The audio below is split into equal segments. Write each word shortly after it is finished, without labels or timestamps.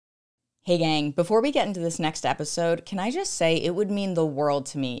Hey gang, before we get into this next episode, can I just say it would mean the world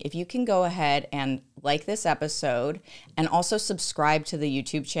to me if you can go ahead and like this episode and also subscribe to the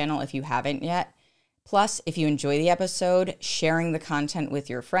YouTube channel if you haven't yet. Plus, if you enjoy the episode, sharing the content with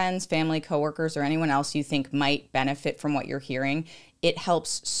your friends, family, coworkers, or anyone else you think might benefit from what you're hearing, it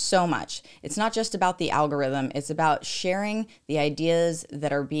helps so much. It's not just about the algorithm, it's about sharing the ideas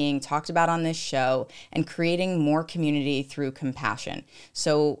that are being talked about on this show and creating more community through compassion.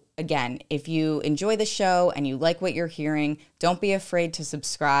 So again, if you enjoy the show and you like what you're hearing, don't be afraid to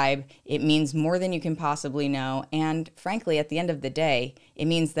subscribe. It means more than you can possibly know. And frankly, at the end of the day, it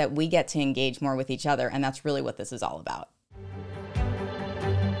means that we get to engage more with each other. And that's really what this is all about.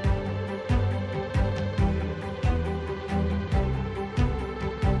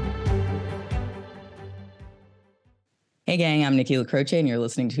 Hey gang, I'm Nikki LaCroce and you're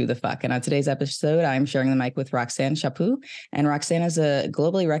listening to The Fuck. And on today's episode, I'm sharing the mic with Roxanne Chaput. And Roxanne is a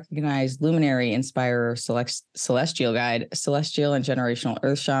globally recognized luminary, inspirer, celestial guide, celestial and generational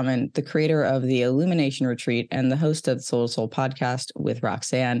earth shaman, the creator of the Illumination Retreat, and the host of the Soul to Soul podcast with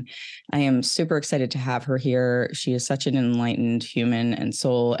Roxanne. I am super excited to have her here. She is such an enlightened human and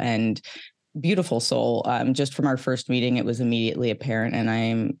soul and beautiful soul. Just from our first meeting, it was immediately apparent, and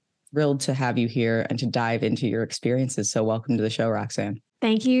I'm thrilled to have you here and to dive into your experiences. So welcome to the show, Roxanne.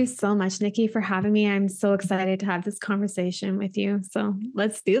 Thank you so much, Nikki, for having me. I'm so excited to have this conversation with you. So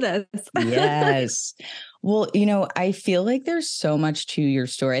let's do this. Yes. Well, I feel like there's so much to your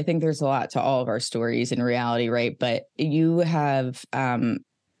story. I think there's a lot to all of our stories in reality, right? But you have,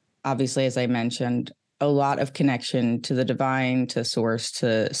 obviously, as I mentioned, a lot of connection to the divine, to source,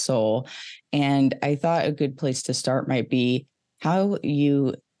 to soul. And I thought a good place to start might be how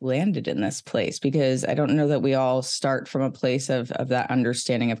you landed in this place, because I don't know that we all start from a place of that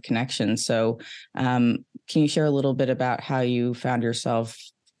understanding of connection. So can you share a little bit about how you found yourself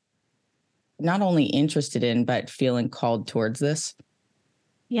not only interested in, but feeling called towards this?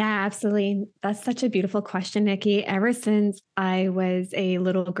 Yeah, absolutely. That's such a beautiful question, Nikki. Ever since I was a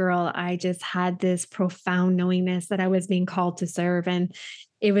little girl, I just had this profound knowingness that I was being called to serve. And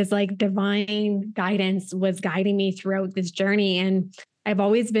it was like divine guidance was guiding me throughout this journey. And I've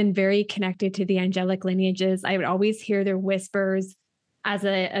always been very connected to the angelic lineages. I would always hear their whispers as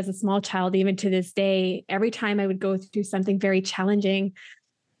a small child, even to this day. Every time I would go through something very challenging,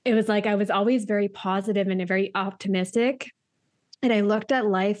 it was like I was always very positive and very optimistic. And I looked at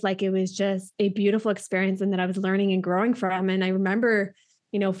life like it was just a beautiful experience and that I was learning and growing from. And I remember,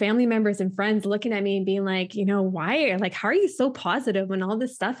 family members and friends looking at me and being like, why? Like, how are you so positive when all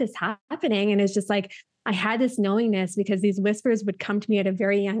this stuff is happening? And it's just like, I had this knowingness because these whispers would come to me at a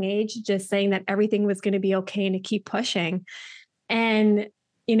very young age, just saying that everything was going to be okay and to keep pushing. And,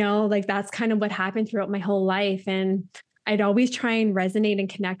 like that's kind of what happened throughout my whole life. And I'd always try and resonate and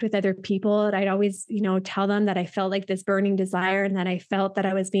connect with other people. And I'd always, tell them that I felt like this burning desire and that I felt that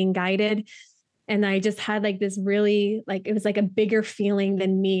I was being guided. And I just had like this really, like, it was like a bigger feeling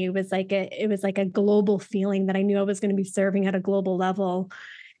than me. It was like a global feeling that I knew I was going to be serving at a global level.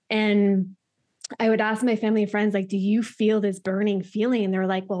 And I would ask my family and friends, like, do you feel this burning feeling? And they're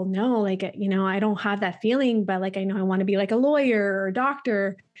like, well, no, like, I don't have that feeling, but like, I know I want to be like a lawyer or a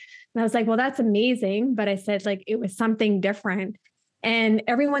doctor. And I was like, well, that's amazing. But I said, like, it was something different. And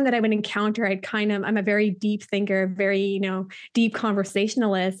everyone that I would encounter, I'm a very deep thinker, very, deep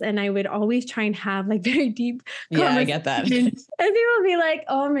conversationalist. And I would always try and have like very deep conversations. I get that. And people would be like,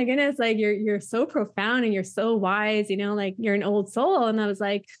 oh my goodness, like you're so profound and you're so wise, like you're an old soul. And I was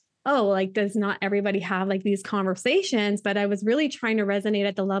like, oh, like, does not everybody have like these conversations? But I was really trying to resonate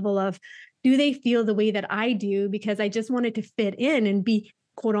at the level of, do they feel the way that I do? Because I just wanted to fit in and be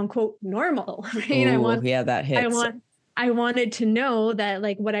quote unquote normal, right? Ooh, that hits. I wanted to know that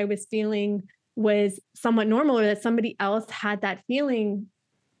like what I was feeling was somewhat normal, or that somebody else had that feeling,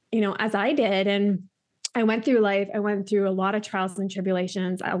 as I did. And I went through life. I went through a lot of trials and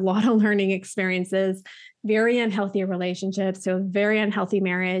tribulations, a lot of learning experiences, very unhealthy relationships, so very unhealthy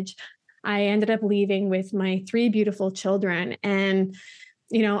marriage. I ended up leaving with my 3 beautiful children. And,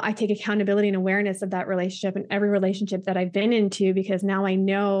 I take accountability and awareness of that relationship and every relationship that I've been into, because now I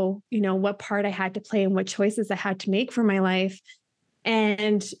know, what part I had to play and what choices I had to make for my life.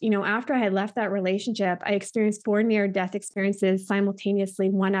 And, after I had left that relationship, I experienced 4 near-death experiences simultaneously,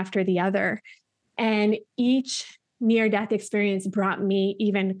 one after the other. And each near-death experience brought me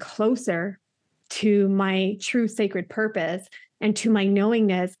even closer to my true sacred purpose and to my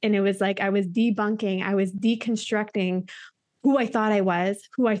knowingness. And it was like I was debunking, I was deconstructing who I thought I was,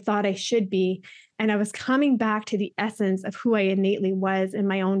 who I thought I should be. And I was coming back to the essence of who I innately was in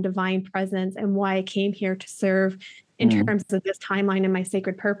my own divine presence and why I came here to serve in terms of this timeline and my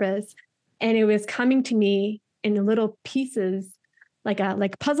sacred purpose. And it was coming to me in little pieces,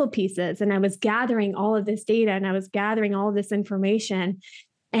 like puzzle pieces. And I was gathering all of this data and I was gathering all of this information.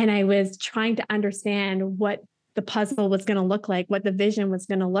 And I was trying to understand what the puzzle was going to look like, what the vision was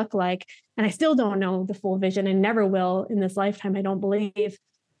going to look like. And I still don't know the full vision and never will in this lifetime, I don't believe.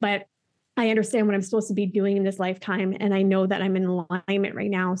 But I understand what I'm supposed to be doing in this lifetime. And I know that I'm in alignment right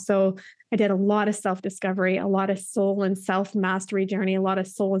now. So I did a lot of self-discovery, a lot of soul and self-mastery journey, a lot of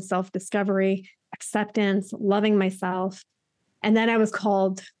soul and self-discovery, acceptance, loving myself. And then I was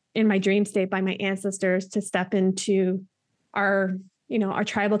called in my dream state by my ancestors to step into our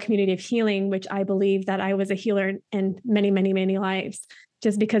tribal community of healing, which I believe that I was a healer in many, many, many lives,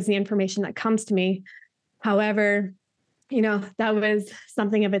 just because the information that comes to me. However, that was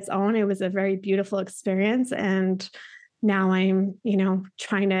something of its own. It was a very beautiful experience. And now I'm,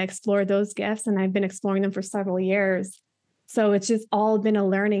 trying to explore those gifts, and I've been exploring them for several years. So it's just all been a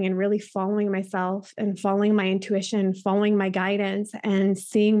learning and really following myself and following my intuition, following my guidance and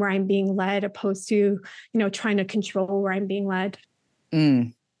seeing where I'm being led, opposed to, trying to control where I'm being led.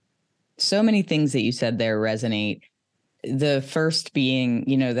 So many things that you said there resonate. The first being,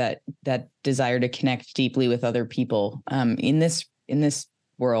 that desire to connect deeply with other people in this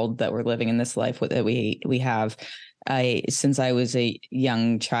world that we're living, in this life that we have. Since I was a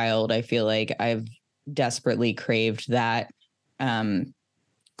young child, I feel like I've desperately craved that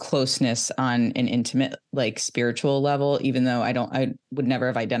closeness on an intimate, like spiritual level, even though I would never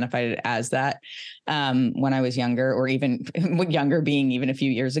have identified it as that when I was younger, or even younger being even a few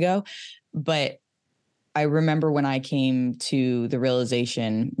years ago. But I remember when I came to the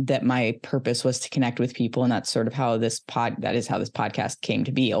realization that my purpose was to connect with people. And that's sort of how this podcast came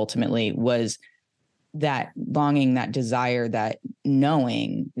to be ultimately, was that longing, that desire, that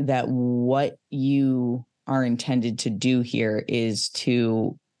knowing that what you are intended to do here is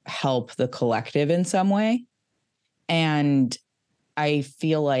to help the collective in some way. And I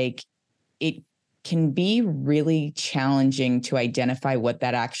feel like it can be really challenging to identify what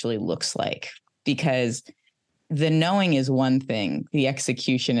that actually looks like, because the knowing is one thing, the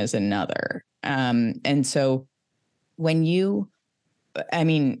execution is another. And so when you've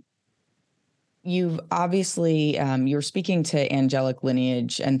obviously, you're speaking to angelic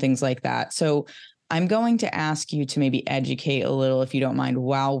lineage and things like that. So I'm going to ask you to maybe educate a little, if you don't mind,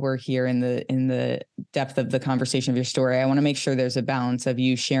 while we're here in the depth of the conversation of your story. I want to make sure there's a balance of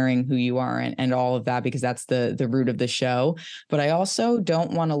you sharing who you are and all of that, because that's the root of the show. But I also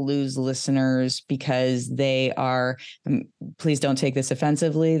don't want to lose listeners because they are, please don't take this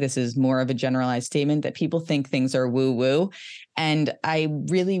offensively, this is more of a generalized statement, that people think things are woo-woo. And I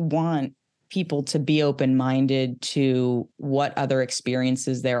really want people to be open-minded to what other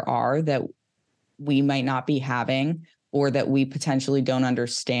experiences there are that we might not be having, or that we potentially don't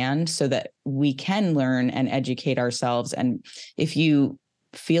understand, so that we can learn and educate ourselves. And if you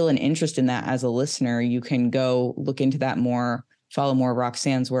feel an interest in that as a listener, you can go look into that more, follow more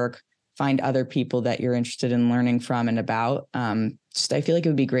Roxanne's work, find other people that you're interested in learning from and about. I feel like it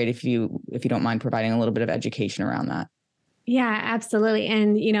would be great if you don't mind providing a little bit of education around that. Yeah, absolutely.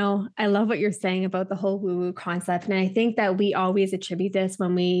 And, I love what you're saying about the whole woo-woo concept. And I think that we always attribute this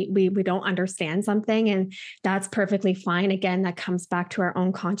when we don't understand something, and that's perfectly fine. Again, that comes back to our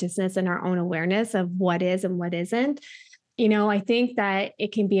own consciousness and our own awareness of what is and what isn't. I think that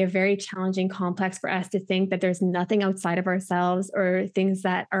it can be a very challenging complex for us to think that there's nothing outside of ourselves or things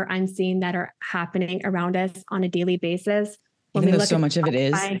that are unseen that are happening around us on a daily basis. Even though so much of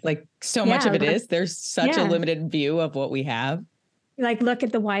it is, there's such a limited view of what we have. Like, look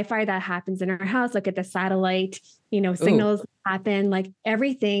at the Wi-Fi that happens in our house, look at the satellite, signals happen, like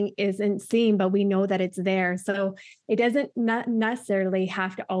everything isn't seen, but we know that it's there. So it doesn't not necessarily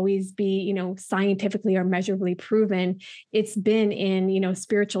have to always be, scientifically or measurably proven. It's been in,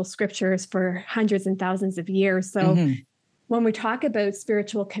 spiritual scriptures for hundreds and thousands of years. So when we talk about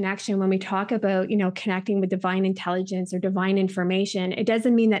spiritual connection, when we talk about, connecting with divine intelligence or divine information, it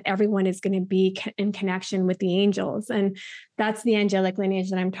doesn't mean that everyone is going to be in connection with the angels. And that's the angelic lineage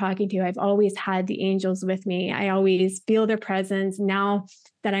that I'm talking to. I've always had the angels with me. I always feel their presence. Now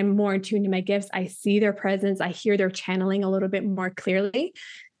that I'm more in tune to my gifts, I see their presence. I hear their channeling a little bit more clearly.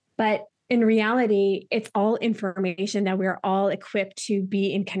 But in reality, it's all information that we're all equipped to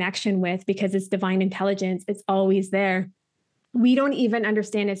be in connection with, because it's divine intelligence. It's always there. We don't even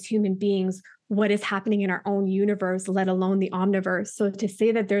understand as human beings what is happening in our own universe, let alone the omniverse. So to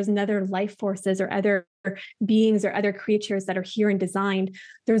say that there's another life forces or other beings or other creatures that are here and designed.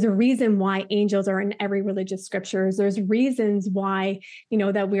 There's a reason why angels are in every religious scriptures. There's reasons why,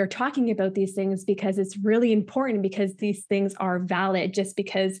 that we are talking about these things, because it's really important, because these things are valid. Just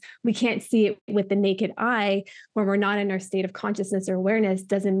because we can't see it with the naked eye when we're not in our state of consciousness or awareness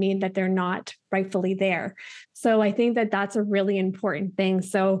doesn't mean that they're not rightfully there. So I think that that's a really important thing.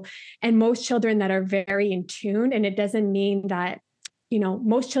 So, and most children that are very in tune, and it doesn't mean that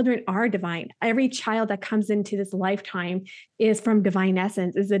most children are divine. Every child that comes into this lifetime is from divine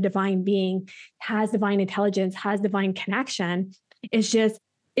essence, is a divine being, has divine intelligence, has divine connection. It's just,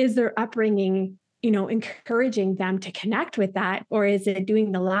 is their upbringing, encouraging them to connect with that? Or is it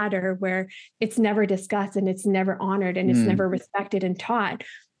doing the latter, where it's never discussed and it's never honored and it's never respected and taught?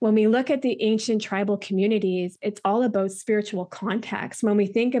 When we look at the ancient tribal communities, it's all about spiritual context. When we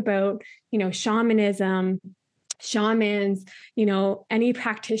think about, shamanism, shamans, any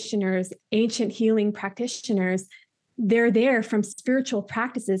practitioners, ancient healing practitioners, they're there from spiritual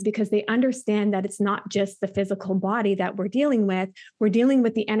practices, because they understand that it's not just the physical body that we're dealing with. We're dealing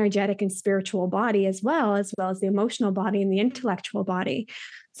with the energetic and spiritual body as well as the emotional body and the intellectual body.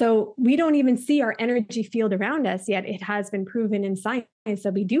 So we don't even see our energy field around us yet. It has been proven in science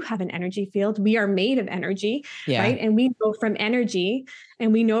that we do have an energy field. We are made of energy, right? And we know from energy,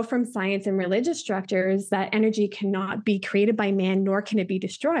 and we know from science and religious structures, that energy cannot be created by man, nor can it be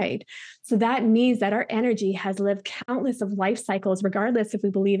destroyed. So that means that our energy has lived countless of life cycles, regardless if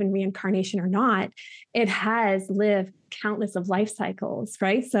we believe in reincarnation or not. It has lived countless of life cycles,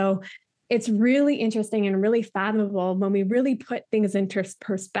 right? So it's really interesting and really fathomable when we really put things into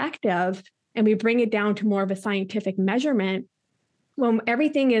perspective and we bring it down to more of a scientific measurement. When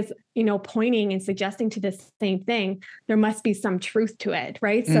everything is, pointing and suggesting to the same thing, there must be some truth to it,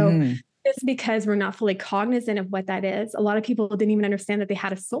 right? So just because we're not fully cognizant of what that is, a lot of people didn't even understand that they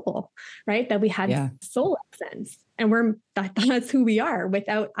had a soul, right? That we had soul essence, and that's who we are.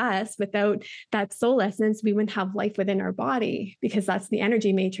 Without us, without that soul essence, we wouldn't have life within our body, because that's the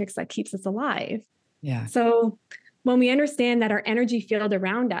energy matrix that keeps us alive. Yeah. So when we understand that our energy field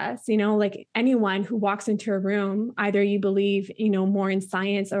around us, like anyone who walks into a room, either you believe, more in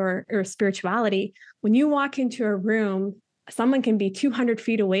science or spirituality, when you walk into a room, someone can be 200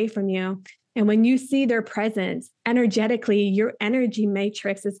 feet away from you. And when you see their presence, energetically, your energy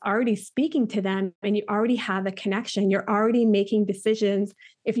matrix is already speaking to them, and you already have a connection. You're already making decisions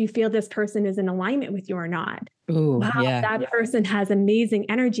if you feel this person is in alignment with you or not. Ooh, wow, that person has amazing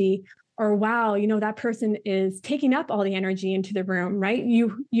energy. Or wow, that person is taking up all the energy into the room, right?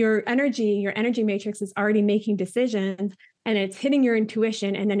 Your energy matrix is already making decisions, and it's hitting your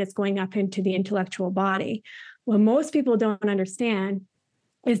intuition, and then it's going up into the intellectual body. What most people don't understand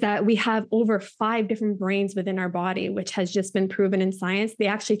is that we have over 5 different brains within our body, which has just been proven in science. They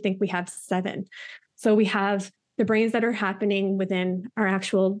actually think we have 7. So we have the brains that are happening within our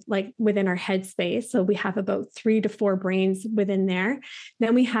actual, within our head space. So we have about 3 to 4 brains within there.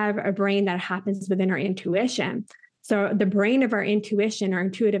 Then we have a brain that happens within our intuition. So the brain of our intuition, our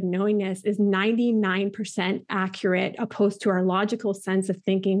intuitive knowingness, is 99% accurate, opposed to our logical sense of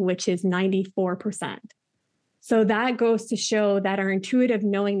thinking, which is 94%. So that goes to show that our intuitive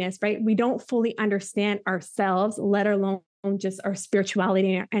knowingness, right? We don't fully understand ourselves, let alone just our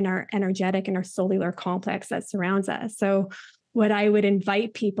spirituality and our energetic and our cellular complex that surrounds us. So what I would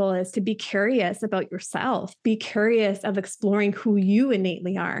invite people is to be curious about yourself, be curious of exploring who you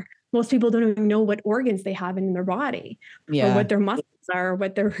innately are. Most people don't even know what organs they have in their body, or what their muscles are, or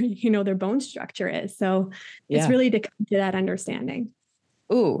what their, their bone structure is. So it's really to come to that understanding.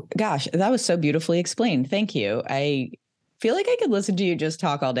 Oh, gosh, that was so beautifully explained. Thank you. I feel like I could listen to you just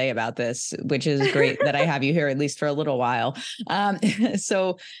talk all day about this, which is great that I have you here at least for a little while.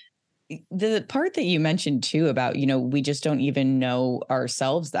 So the part that you mentioned too about, we just don't even know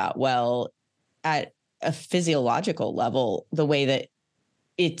ourselves that well at a physiological level, the way that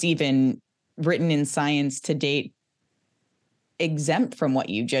it's even written in science to date, exempt from what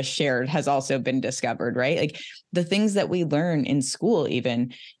you just shared, has also been discovered, right? Like the things that we learn in school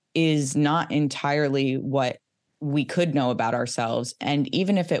even is not entirely what we could know about ourselves. And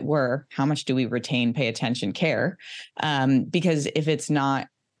even if it were, how much do we retain, pay attention, care? Because if it's not,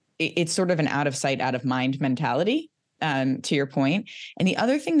 it's sort of an out of sight, out of mind mentality, to your point. And the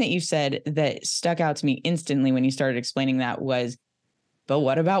other thing that you said that stuck out to me instantly when you started explaining that was, but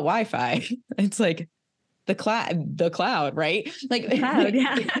what about Wi-Fi? It's like, the cloud, right? Like cloud,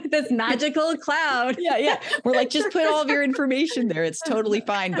 this magical cloud. Yeah. We're like, just put all of your information there. It's totally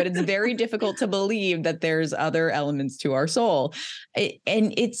fine. But it's very difficult to believe that there's other elements to our soul. I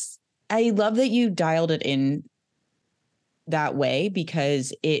love that you dialed it in that way,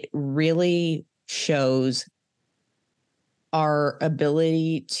 because it really shows our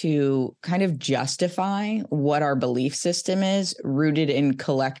ability to kind of justify what our belief system is, rooted in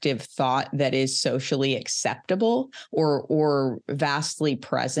collective thought that is socially acceptable or vastly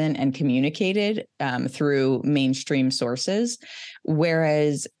present and communicated through mainstream sources.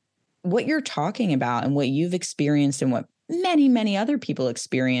 Whereas what you're talking about and what you've experienced and what many, many other people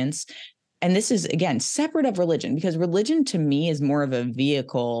experience, and this is, again, separate of religion, because religion to me is more of a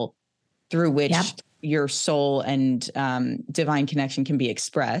vehicle through which your soul and divine connection can be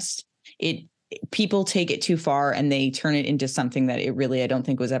expressed. People take it too far and they turn it into something that it really, I don't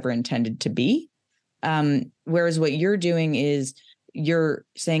think, was ever intended to be. Whereas what you're doing is you're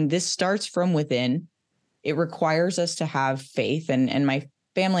saying this starts from within. It requires us to have faith. And my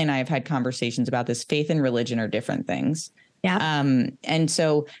family and I have had conversations about this. Faith and religion are different things. Yeah. And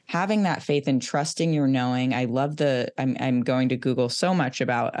so having that faith and trusting your knowing, I love I'm going to Google so much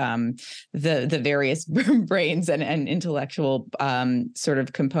about the various brains and intellectual sort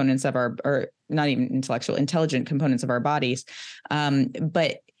of components of or not even intellectual, intelligent components of our bodies.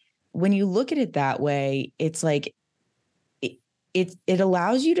 But when you look at it that way, it's like it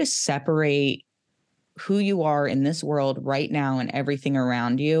allows you to separate who you are in this world right now and everything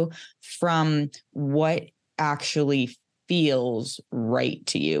around you from what actually feels right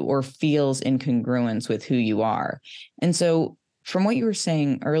to you or feels in congruence with who you are. And so from what you were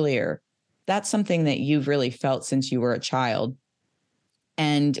saying earlier, that's something that you've really felt since you were a child.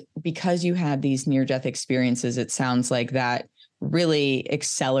 And because you had these near-death experiences, it sounds like that really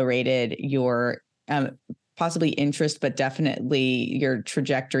accelerated your possibly interest, but definitely your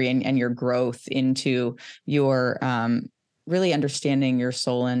trajectory and your growth into your really understanding your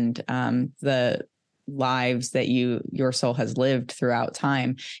soul and the lives that your soul has lived throughout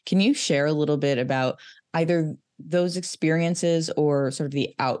time. Can you share a little bit about either those experiences or sort of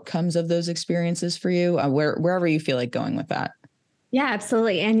the outcomes of those experiences for you, wherever you feel like going with that? Yeah,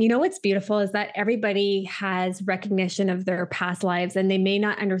 absolutely. And you know what's beautiful is that everybody has recognition of their past lives and they may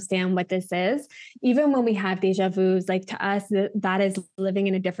not understand what this is. Even when we have deja vus, like to us, that is living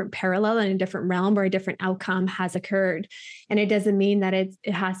in a different parallel and a different realm where a different outcome has occurred. And it doesn't mean that it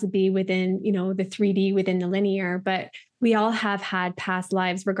has to be within, the 3D, within the linear, but we all have had past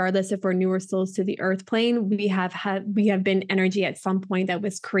lives, regardless if we're newer souls to the earth plane. We have been energy at some point that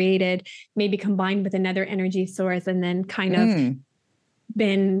was created, maybe combined with another energy source, and then kind of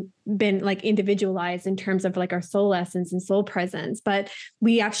been like individualized in terms of like our soul essence and soul presence. But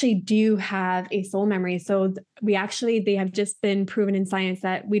we actually do have a soul memory. So they have just been proven in science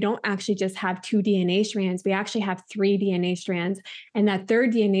that we don't actually just have 2 DNA strands. We actually have 3 DNA strands. And that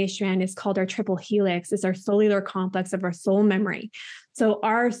third DNA strand is called our triple helix. It's our cellular complex of our soul memory. So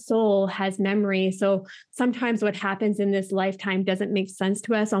our soul has memory. So sometimes what happens in this lifetime doesn't make sense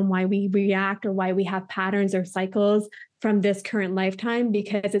to us on why we react or why we have patterns or cycles from this current lifetime,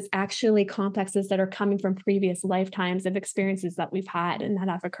 because it's actually complexes that are coming from previous lifetimes of experiences that we've had and that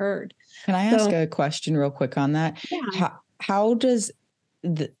have occurred. Can I ask a question real quick on that? Yeah. How does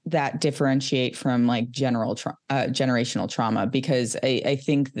that differentiate from like generational trauma? Because I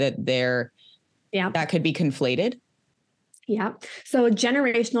think that that could be conflated. Yeah. So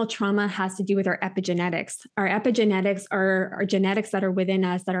generational trauma has to do with our epigenetics. Our epigenetics are genetics that are within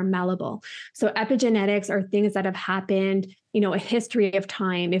us that are malleable. So epigenetics are things that have happened, a history of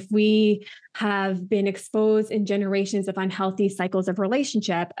time. If we have been exposed in generations of unhealthy cycles of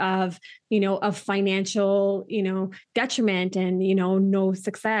relationship, of financial, detriment and, no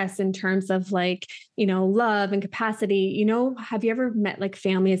success in terms of like, love and capacity, have you ever met like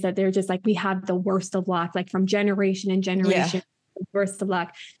families that they're just like, we have the worst of luck, like from generation and generation, worst of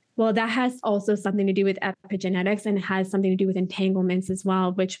luck. Well, that has also something to do with epigenetics and it has something to do with entanglements as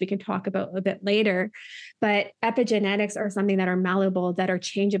well, which we can talk about a bit later. But epigenetics are something that are malleable, that are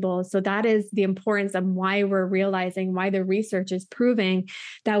changeable. So that is the importance of why we're realizing, why the research is proving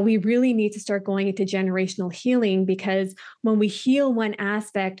that we really need to start going into generational healing, because when we heal one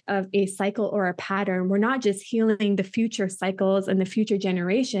aspect of a cycle or a pattern, we're not just healing the future cycles and the future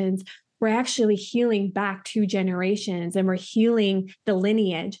generations. We're actually healing back 2 generations and we're healing the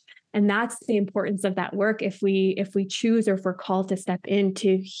lineage. And that's the importance of that work. If we choose or if we're called to step in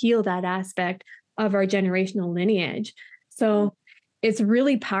to heal that aspect of our generational lineage. So it's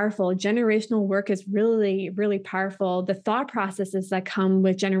really powerful. Generational work is really, really powerful. The thought processes that come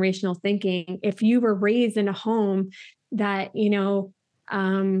with generational thinking. If you were raised in a home that,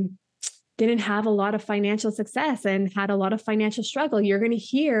 didn't have a lot of financial success and had a lot of financial struggle, you're going to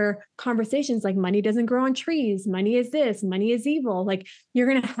hear conversations like money doesn't grow on trees. Money is this, money is evil. Like you're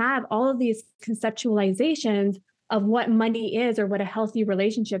going to have all of these conceptualizations of what money is or what a healthy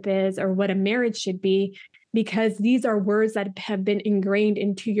relationship is or what a marriage should be, because these are words that have been ingrained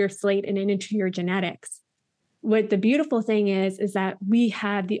into your slate and into your genetics. What the beautiful thing is that we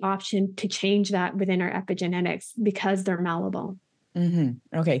have the option to change that within our epigenetics because they're malleable.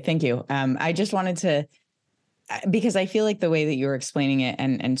 Mm-hmm. Okay. Thank you. I just wanted to, because I feel like the way that you're explaining it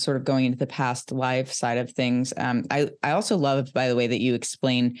and sort of going into the past life side of things. I also love, by the way, that you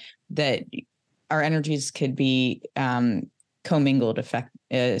explain that our energies could be, commingled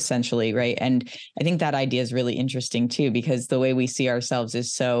essentially. Right. And I think that idea is really interesting too, because the way we see ourselves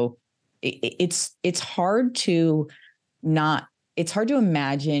is so it's hard to it's hard to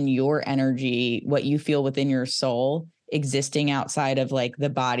imagine your energy, what you feel within your soul existing outside of like the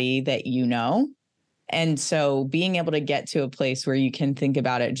body that you know. And so being able to get to a place where you can think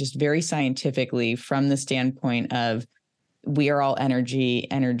about it just very scientifically from the standpoint of we are all energy,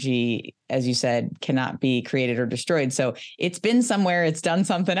 as you said, cannot be created or destroyed. So it's been somewhere, it's done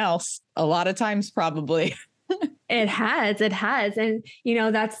something else a lot of times, probably. It has. And,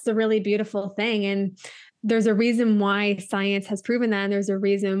 that's the really beautiful thing. And there's a reason why science has proven that. And there's a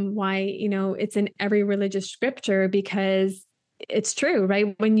reason why, it's in every religious scripture, because it's true,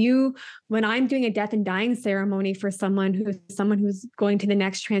 right? When I'm doing a death and dying ceremony for someone who's going to the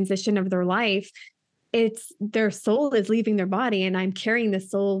next transition of their life, it's their soul is leaving their body and I'm carrying the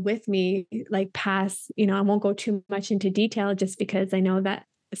soul with me, like past, I won't go too much into detail just because I know that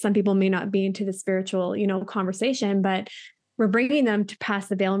some people may not be into the spiritual, conversation, but we're bringing them to pass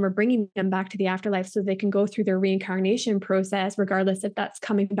the veil and we're bringing them back to the afterlife so they can go through their reincarnation process, regardless if that's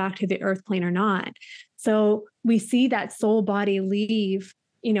coming back to the earth plane or not. So we see that soul body leave,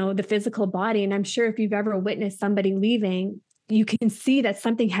 the physical body. And I'm sure if you've ever witnessed somebody leaving, you can see that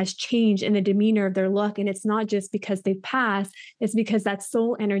something has changed in the demeanor of their look. And it's not just because they've passed, it's because that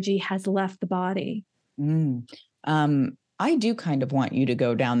soul energy has left the body. I do kind of want you to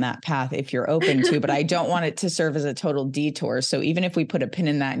go down that path if you're open to, but I don't want it to serve as a total detour. So even if we put a pin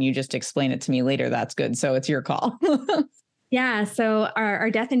in that and you just explain it to me later, that's good. So it's your call. Yeah. So our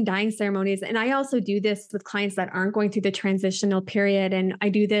death and dying ceremonies, and I also do this with clients that aren't going through the transitional period. And I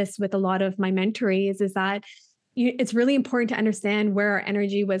do this with a lot of my mentorees, is that it's really important to understand where our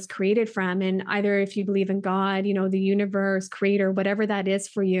energy was created from. And either if you believe in God, the universe, creator, whatever that is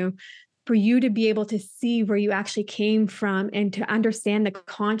for you to be able to see where you actually came from and to understand the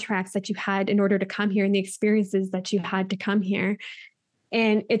contracts that you had in order to come here and the experiences that you had to come here.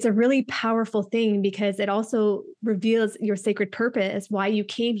 And it's a really powerful thing because it also reveals your sacred purpose, why you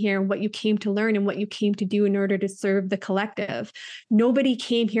came here and what you came to learn and what you came to do in order to serve the collective. Nobody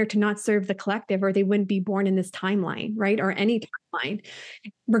came here to not serve the collective or they wouldn't be born in this timeline, right? Or any timeline.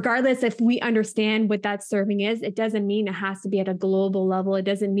 Regardless, if we understand what that serving is, it doesn't mean it has to be at a global level. It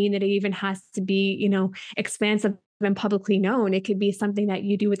doesn't mean that it even has to be, expansive and publicly known. It could be something that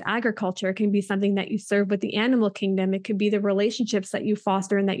you do with agriculture. It can be something that you serve with the animal kingdom. It could be the relationships that you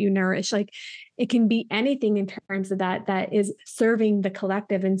foster and that you nourish. Like it can be anything in terms of that is serving the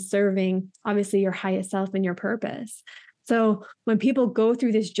collective and serving obviously your highest self and your purpose. So when people go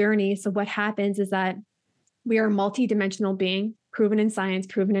through this journey, so what happens is that we are a multidimensional being, proven in science,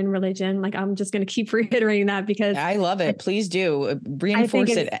 proven in religion. Like I'm just going to keep reiterating that because I love it. Please do reinforce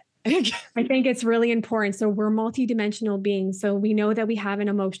it. I think it's really important. So we're multidimensional beings. So we know that we have an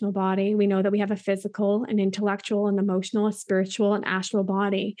emotional body. We know that we have a physical, an intellectual, an emotional, a spiritual, and astral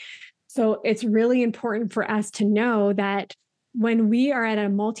body. So it's really important for us to know that when we are at a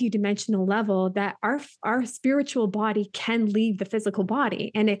multidimensional level, that our spiritual body can leave the physical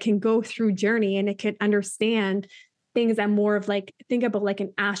body and it can go through journey and it can understand things that more of like, think about like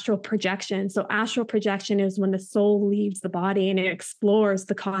an astral projection. So astral projection is when the soul leaves the body and it explores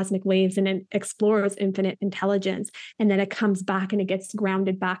the cosmic waves and it explores infinite intelligence. And then it comes back and it gets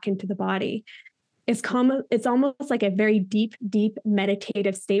grounded back into the body. It's almost like a very deep, deep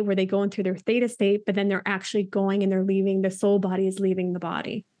meditative state where they go into their theta state, but then they're actually going and they're leaving, the soul body is leaving the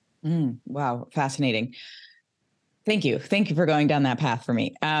body. Wow. Fascinating. Thank you. Thank you for going down that path for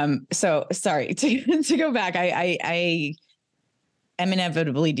me. So sorry to go back. I am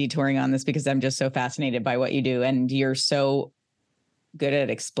inevitably detouring on this because I'm just so fascinated by what you do. And you're so good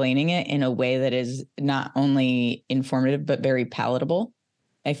at explaining it in a way that is not only informative, but very palatable.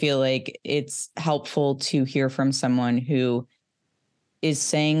 I feel like it's helpful to hear from someone who is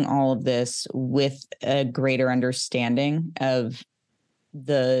saying all of this with a greater understanding of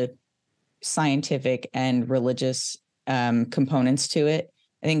the scientific and religious components to it.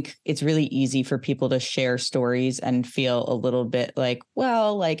 I think it's really easy for people to share stories and feel a little bit like,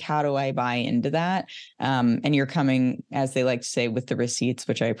 well, like, how do I buy into that? And you're coming, as they like to say, with the receipts,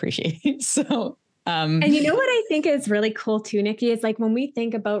 which I appreciate. So And you know what I think is really cool too, Nikki, is like when we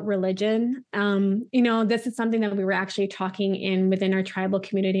think about religion, this is something that we were actually talking within our tribal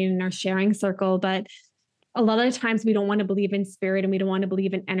community and in our sharing circle, but a lot of the times we don't want to believe in spirit and we don't want to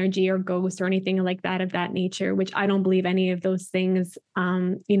believe in energy or ghosts or anything like that of that nature, which I don't believe any of those things,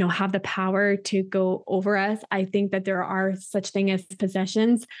 have the power to go over us. I think that there are such thing as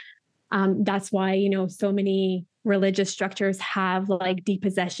possessions. That's why, so many religious structures have like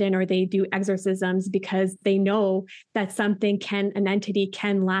depossession or they do exorcisms because they know that an entity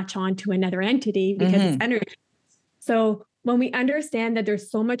can latch on to another entity because it's energy. So when we understand that there's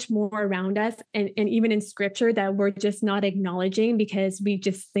so much more around us and even in scripture that we're just not acknowledging because we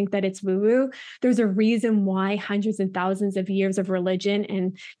just think that it's woo-woo, there's a reason why hundreds and thousands of years of religion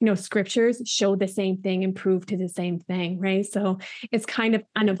and, scriptures show the same thing and prove to the same thing, right? So it's kind of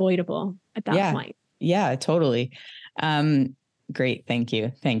unavoidable at that point. Yeah, totally. Great. Thank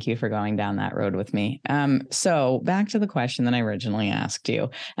you. Thank you for going down that road with me. So back to the question that I originally asked you,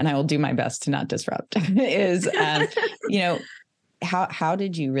 and I will do my best to not disrupt is, how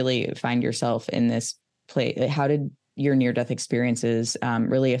did you really find yourself in this place? How did your near-death experiences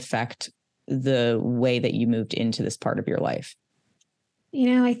really affect the way that you moved into this part of your life?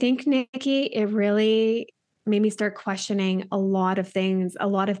 I think, Nikki, it really made me start questioning a lot of things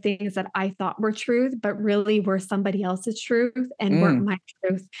that I thought were truth, but really were somebody else's truth and weren't my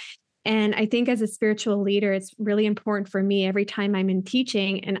truth. And I think as a spiritual leader, it's really important for me every time I'm in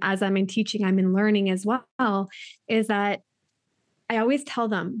teaching, and as I'm in teaching, I'm in learning as well, is that I always tell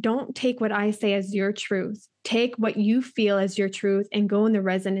them, don't take what I say as your truth. Take what you feel as your truth and go in the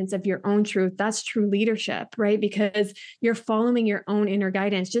resonance of your own truth. That's true leadership, right? Because you're following your own inner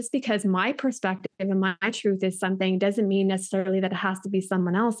guidance. Just because my perspective and my truth is something doesn't mean necessarily that it has to be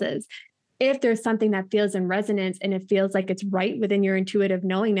someone else's. If there's something that feels in resonance and it feels like it's right within your intuitive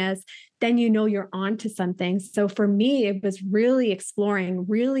knowingness, then you're on to something. So for me, it was really exploring,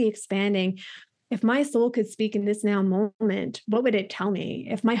 really expanding. If my soul could speak in this now moment, what would it tell me?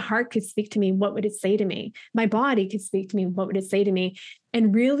 If my heart could speak to me, what would it say to me? My body could speak to me, what would it say to me?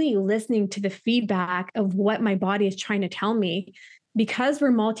 And really listening to the feedback of what my body is trying to tell me. Because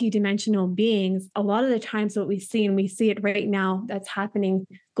we're multidimensional beings, a lot of the times what we see, and we see it right now that's happening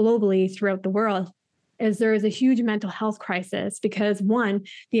globally throughout the world, is there is a huge mental health crisis because one,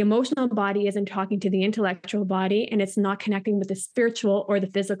 the emotional body isn't talking to the intellectual body and it's not connecting with the spiritual or the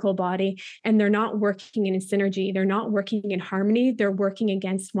physical body, and they're not working in synergy. They're not working in harmony. They're working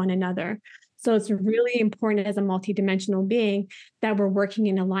against one another. So it's really important as a multidimensional being that we're working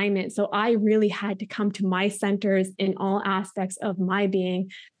in alignment. So I really had to come to my centers in all aspects of my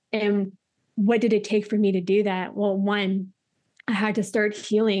being. And what did it take for me to do that? Well, one, I had to start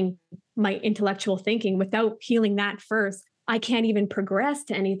healing my intellectual thinking. Without healing that first, I can't even progress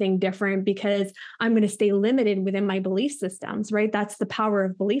to anything different because I'm going to stay limited within my belief systems, right? That's the power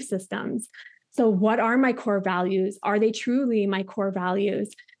of belief systems. So what are my core values? Are they truly my core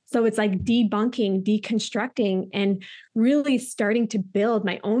values? So it's like debunking, deconstructing, and really starting to build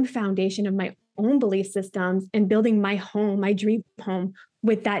my own foundation of my own belief systems and building my home, my dream home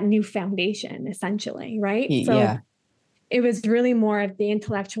with that new foundation, essentially, right? So it was really more of the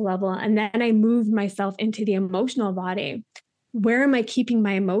intellectual level. And then I moved myself into the emotional body. Where am I keeping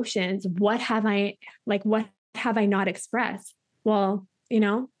my emotions? What have I not expressed? Well,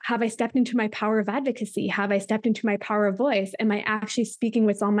 have I stepped into my power of advocacy? Have I stepped into my power of voice? Am I actually speaking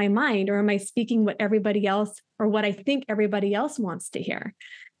what's on my mind? Or am I speaking what everybody else or what I think everybody else wants to hear?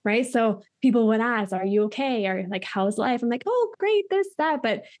 Right. So people would ask, are you okay? Or like, how's life? I'm like, oh, great, this, that.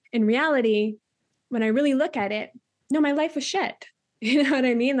 But in reality, when I really look at it, no, my life was shit. You know what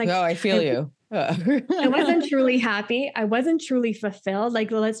I mean? Like, oh, I feel you. I wasn't truly happy. I wasn't truly fulfilled.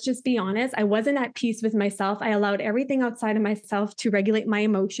 Like, let's just be honest. I wasn't at peace with myself. I allowed everything outside of myself to regulate my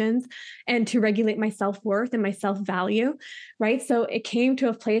emotions and to regulate my self-worth and my self-value, right? So it came to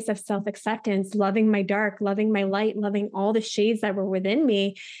a place of self-acceptance, loving my dark, loving my light, loving all the shades that were within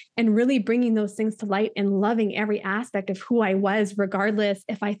me, and really bringing those things to light and loving every aspect of who I was, regardless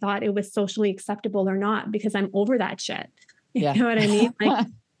if I thought it was socially acceptable or not, because I'm over that shit. You know what I mean? Like,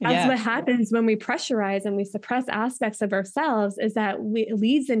 that's what happens when we pressurize and we suppress aspects of ourselves, is that it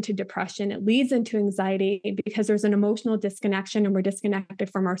leads into depression. It leads into anxiety because there's an emotional disconnection and we're disconnected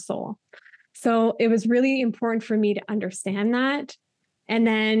from our soul. So it was really important for me to understand that. And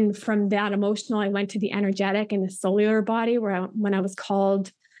then from that emotional, I went to the energetic and the cellular body when I was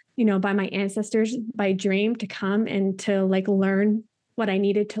called, by my ancestors by dream to come and to like learn what I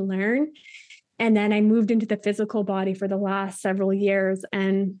needed to learn. And then I moved into the physical body for the last several years.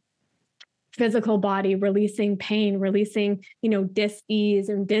 And physical body, releasing pain, releasing, dis-ease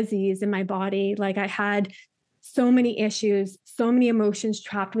and disease in my body. Like I had so many issues, so many emotions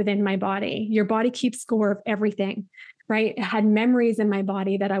trapped within my body. Your body keeps score of everything, right? I had memories in my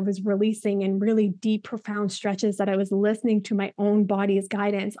body that I was releasing, and really deep, profound stretches that I was listening to my own body's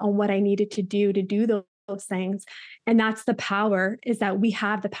guidance on what I needed to do those things. And that's the power, is that we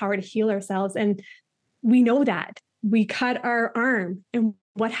have the power to heal ourselves. And we know that. We cut our arm, and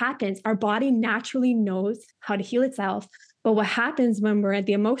what happens? Our body naturally knows how to heal itself. But what happens when we're at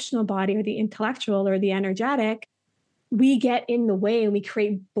the emotional body or the intellectual or the energetic, we get in the way and we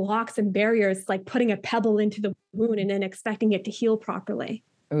create blocks and barriers, like putting a pebble into the wound and then expecting it to heal properly.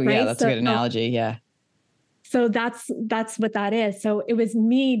 Oh, yeah, right? that's a good analogy. Yeah. So that's what that is. So it was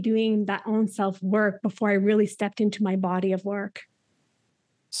me doing that own self-work before I really stepped into my body of work.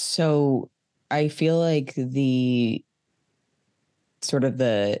 So I feel like the sort of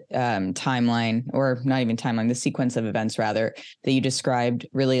the timeline, or not even timeline, the sequence of events rather, that you described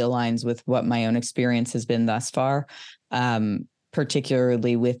really aligns with what my own experience has been thus far,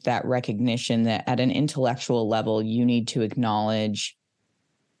 particularly with that recognition that at an intellectual level, you need to acknowledge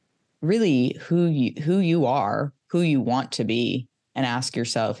really who you are, who you want to be, and ask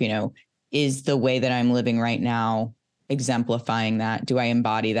yourself, is the way that I'm living right now exemplifying that? Do I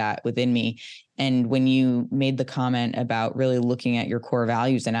embody that within me? And when you made the comment about really looking at your core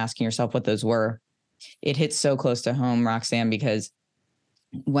values and asking yourself what those were, it hits so close to home, Roxanne, because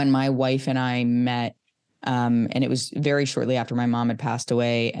when my wife and I met, and it was very shortly after my mom had passed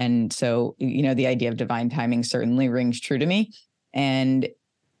away. And so, the idea of divine timing certainly rings true to me. And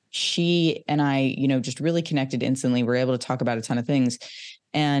she and I, just really connected instantly. We were able to talk about a ton of things.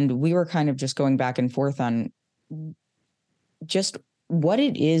 And we were kind of just going back and forth on just what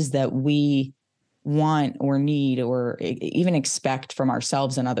it is that we want or need or even expect from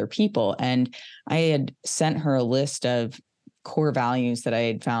ourselves and other people. And I had sent her a list of core values that I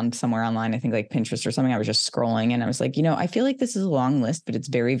had found somewhere online, I think like Pinterest or something. I was just scrolling and I was like, I feel like this is a long list, but it's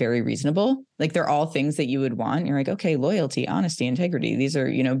very, very reasonable. Like they're all things that you would want. And you're like, okay, loyalty, honesty, integrity. These are,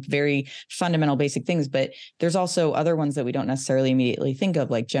 very fundamental, basic things, but there's also other ones that we don't necessarily immediately think of,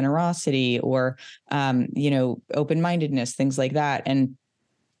 like generosity or, open-mindedness, things like that. And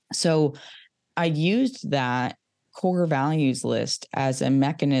so I used that core values list as a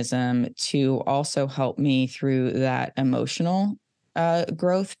mechanism to also help me through that emotional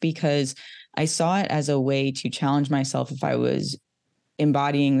growth, because I saw it as a way to challenge myself if I was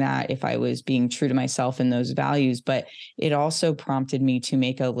embodying that, if I was being true to myself in those values. But it also prompted me to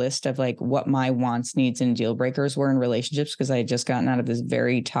make a list of like what my wants, needs, and deal breakers were in relationships, because I had just gotten out of this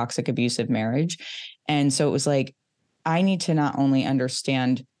very toxic, abusive marriage. And so it was like, I need to not only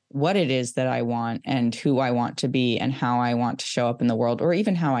understand what it is that I want and who I want to be and how I want to show up in the world, or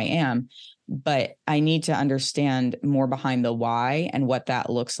even how I am, but I need to understand more behind the why and what that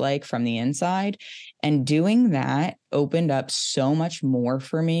looks like from the inside. And doing that opened up so much more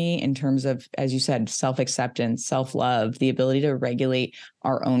for me in terms of, as you said, self-acceptance, self-love, the ability to regulate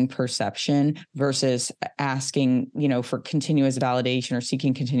our own perception versus asking, for continuous validation or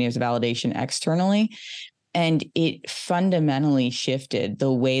seeking continuous validation externally. And it fundamentally shifted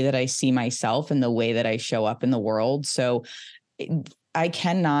the way that I see myself and the way that I show up in the world. So I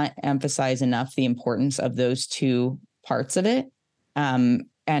cannot emphasize enough the importance of those two parts of it. And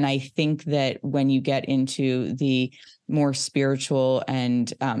I think that when you get into the more spiritual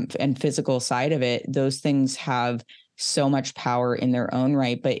and physical side of it, those things have so much power in their own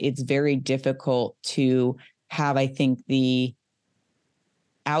right. But it's very difficult to have, I think, the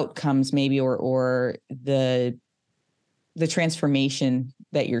outcomes maybe or the transformation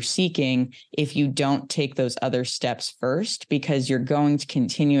that you're seeking if you don't take those other steps first, because you're going to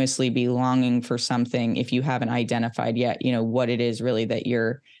continuously be longing for something if you haven't identified yet, what it is really that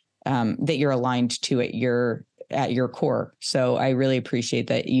you're aligned to at your core. So I really appreciate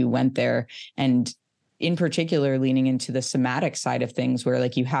that you went there, and in particular leaning into the somatic side of things where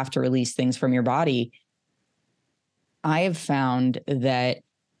like you have to release things from your body. I have found that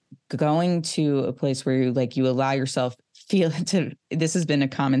going to a place where you allow yourself this has been a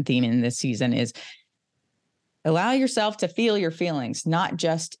common theme in this season, is allow yourself to feel your feelings, not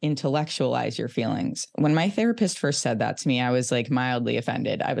just intellectualize your feelings. When my therapist first said that to me, I was like mildly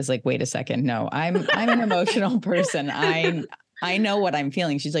offended. I was like, wait a second. No, I'm an emotional person. I know what I'm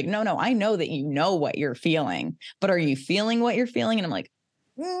feeling. She's like, no, I know that you know what you're feeling, but are you feeling what you're feeling? And I'm like,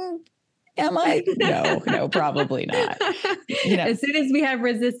 am I? No, probably not. As soon as we have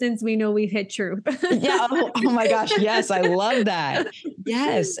resistance, we know we've hit truth. Yeah. Oh my gosh. Yes. I love that.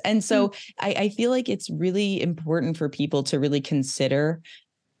 Yes. And so I feel like it's really important for people to really consider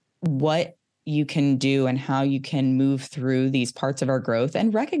what you can do and how you can move through these parts of our growth,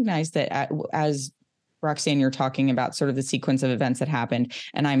 and recognize that, as Roxanne, you're talking about sort of the sequence of events that happened,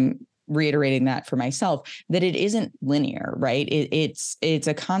 and I'm reiterating that for myself, that it isn't linear, right? It's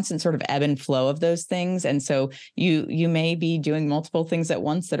a constant sort of ebb and flow of those things. And so you may be doing multiple things at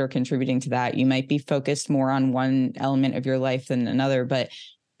once that are contributing to that. You might be focused more on one element of your life than another, but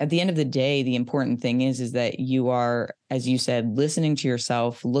at the end of the day, the important thing is that you are, as you said, listening to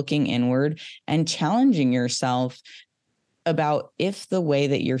yourself, looking inward, and challenging yourself about if the way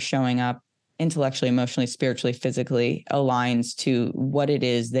that you're showing up intellectually, emotionally, spiritually, physically aligns to what it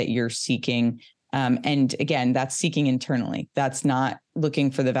is that you're seeking. And again, that's seeking internally. That's not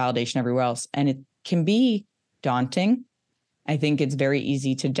looking for the validation everywhere else. And it can be daunting. I think it's very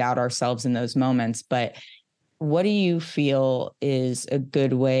easy to doubt ourselves in those moments, but what do you feel is a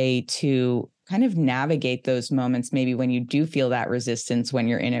good way to kind of navigate those moments, maybe when you do feel that resistance when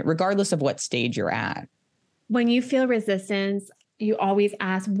you're in it, regardless of what stage you're at? When you feel resistance, you always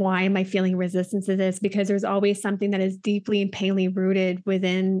ask, why am I feeling resistance to this? Because there's always something that is deeply and painfully rooted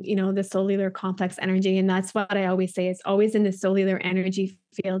within, the cellular complex energy. And that's what I always say. It's always in the cellular energy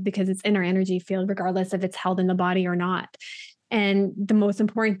field, because it's in our energy field, regardless if it's held in the body or not. And the most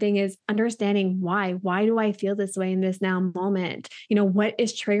important thing is understanding why. Why do I feel this way in this now moment? What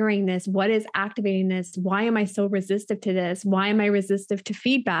is triggering this? What is activating this? Why am I so resistive to this? Why am I resistive to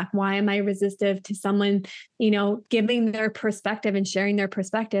feedback? Why am I resistive to someone, giving their perspective and sharing their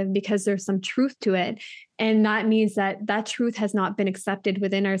perspective? Because there's some truth to it. And that means that truth has not been accepted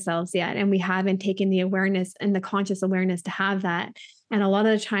within ourselves yet. And we haven't taken the awareness and the conscious awareness to have that. And a lot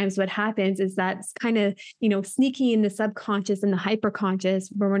of the times what happens is that's kind of, sneaky in the subconscious and the hyperconscious,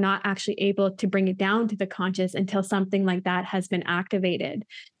 where we're not actually able to bring it down to the conscious until something like that has been activated.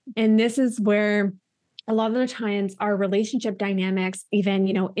 And this is where a lot of the times our relationship dynamics, even,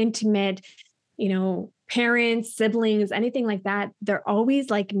 intimate, parents, siblings, anything like that, they're always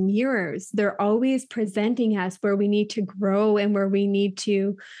like mirrors. They're always presenting us where we need to grow and where we need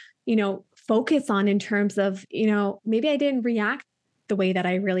to, focus on, in terms of, maybe I didn't react the way that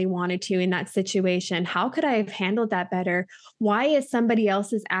I really wanted to in that situation. How could I have handled that better? Why is somebody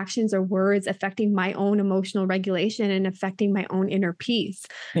else's actions or words affecting my own emotional regulation and affecting my own inner peace?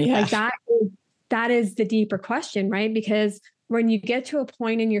 Yeah. Like that is the deeper question, right? Because when you get to a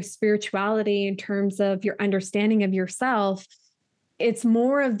point in your spirituality, in terms of your understanding of yourself, it's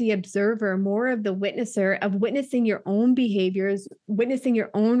more of the observer, more of the witnesser, of witnessing your own behaviors, witnessing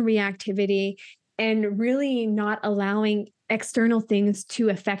your own reactivity, and really not allowing external things to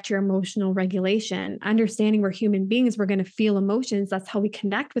affect your emotional regulation. Understanding we're human beings, we're going to feel emotions. That's how we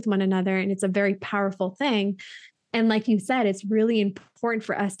connect with one another. And it's a very powerful thing. And like you said, it's really important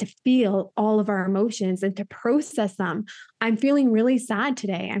for us to feel all of our emotions and to process them. I'm feeling really sad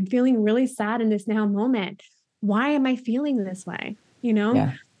today. I'm feeling really sad in this now moment. Why am I feeling this way?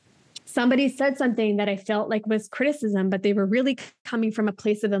 Yeah. Somebody said something that I felt like was criticism, but they were really coming from a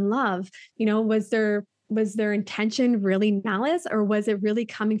place of in love. Was their intention really malice, or was it really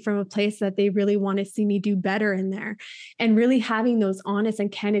coming from a place that they really want to see me do better in there? And really having those honest and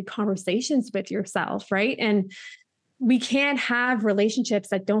candid conversations with yourself, right? And we can't have relationships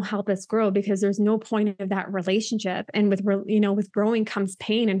that don't help us grow, because there's no point of that relationship. And with growing comes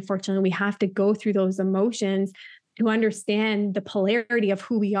pain. Unfortunately, we have to go through those emotions to understand the polarity of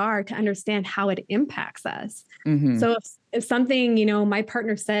who we are, to understand how it impacts us. Mm-hmm. So if something, my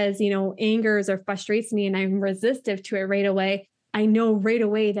partner says, angers or frustrates me and I'm resistive to it right away, I know right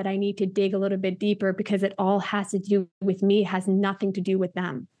away that I need to dig a little bit deeper, because it all has to do with me, has nothing to do with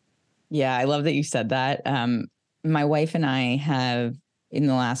them. Yeah, I love that you said that. My wife and I have, in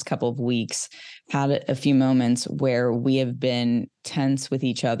the last couple of weeks, had a few moments where we have been tense with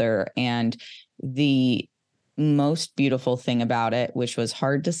each other. And the most beautiful thing about it, which was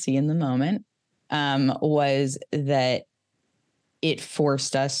hard to see in the moment, was that it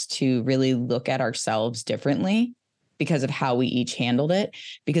forced us to really look at ourselves differently because of how we each handled it,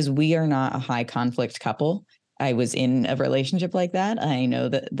 because we are not a high conflict couple. I was in a relationship like that. I know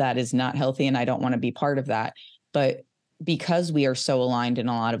that that is not healthy and I don't want to be part of that. But because we are so aligned in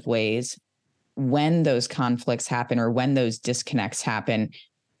a lot of ways, when those conflicts happen or when those disconnects happen,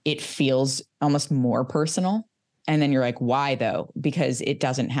 it feels almost more personal. And then you're like, why though? Because it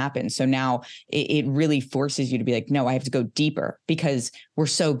doesn't happen. So now it really forces you to be like, no, I have to go deeper because we're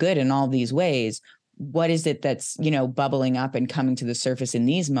so good in all these ways. What is it that's, bubbling up and coming to the surface in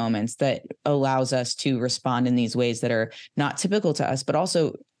these moments that allows us to respond in these ways that are not typical to us, but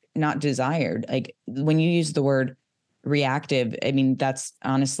also not desired? Like when you use the word reactive, I mean, that's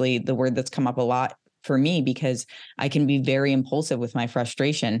honestly the word that's come up a lot for me, because I can be very impulsive with my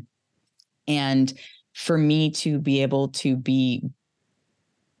frustration. And for me to be able to be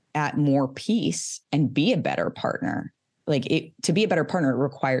at more peace and be a better partner, to be a better partner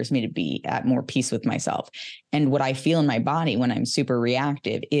requires me to be at more peace with myself. And what I feel in my body when I'm super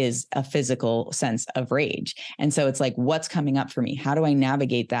reactive is a physical sense of rage. And so it's like, what's coming up for me? How do I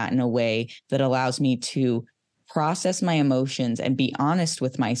navigate that in a way that allows me to process my emotions and be honest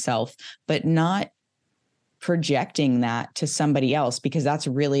with myself, but not projecting that to somebody else, because that's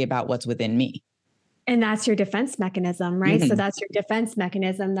really about what's within me. And that's your defense mechanism, right? Mm-hmm. So that's your defense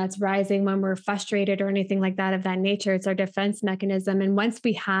mechanism that's rising when we're frustrated or anything like that of that nature. It's our defense mechanism. And once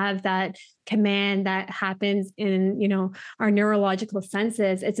we have that command that happens in, our neurological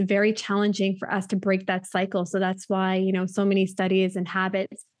senses, it's very challenging for us to break that cycle. So that's why, so many studies and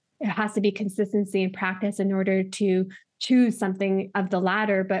habits, it has to be consistency and practice in order to choose something of the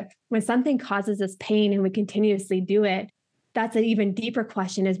latter. But when something causes us pain and we continuously do it, that's an even deeper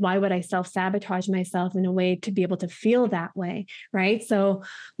question, is why would I self-sabotage myself in a way to be able to feel that way? Right. So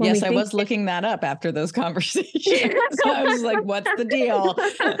yes, I was looking that up after those conversations. So I was like, what's the deal?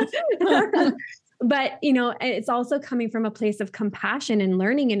 But, it's also coming from a place of compassion and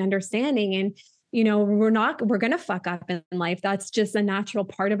learning and understanding. And, we're going to fuck up in life. That's just a natural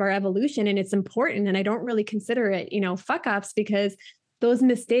part of our evolution. And it's important. And I don't really consider it, fuck ups, because those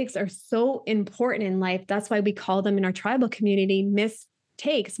mistakes are so important in life. That's why we call them in our tribal community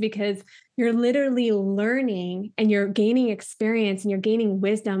mistakes, because you're literally learning and you're gaining experience and you're gaining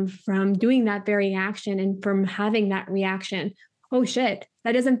wisdom from doing that very action and from having that reaction. Oh shit,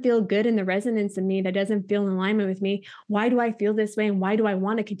 that doesn't feel good in the resonance of me. That doesn't feel in alignment with me. Why do I feel this way? And why do I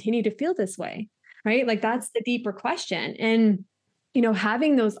want to continue to feel this way? Right? Like that's the deeper question. And,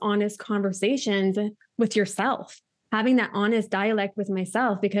 having those honest conversations with yourself, having that honest dialect with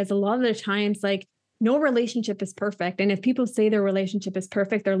myself, because a lot of the times, like, no relationship is perfect. And if people say their relationship is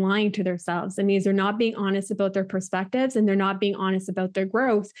perfect, they're lying to themselves. It means they're not being honest about their perspectives and they're not being honest about their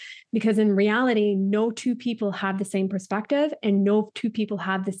growth, because in reality, no two people have the same perspective and no two people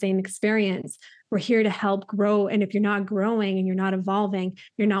have the same experience. We're here to help grow. And if you're not growing and you're not evolving,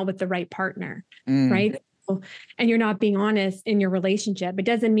 you're not with the right partner, right? And you're not being honest in your relationship. It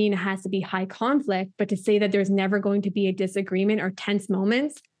doesn't mean it has to be high conflict, but to say that there's never going to be a disagreement or tense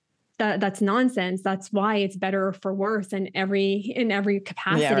moments, that's nonsense. That's why it's better for worse in every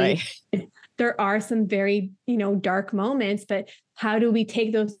capacity. Yeah, right. There are some very, dark moments, but how do we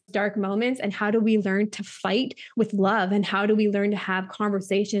take those dark moments and how do we learn to fight with love? And how do we learn to have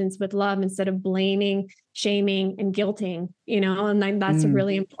conversations with love instead of blaming, shaming, and guilting, and that's a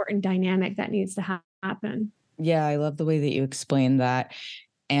really important dynamic that needs to happen. Yeah, I love the way that you explained that.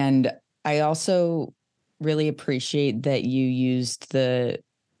 And I also really appreciate that you used the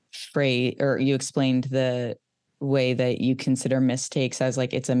phrase, or you explained the way that you consider mistakes as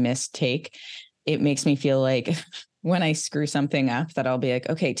like, it's a mistake. It makes me feel like when I screw something up that I'll be like,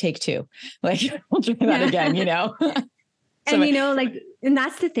 okay, take two. Like, we'll try that again, So, and and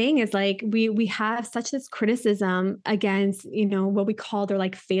that's the thing is like, we have such this criticism against, what we call they're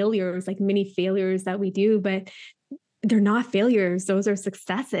like failures, like mini failures that we do, but they're not failures. Those are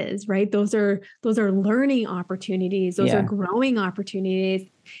successes, right? Those are learning opportunities. Those are growing opportunities.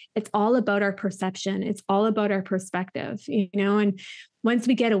 It's all about our perception. It's all about our perspective, and once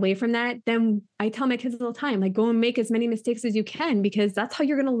we get away from that, then I tell my kids all the time, like, go and make as many mistakes as you can, because that's how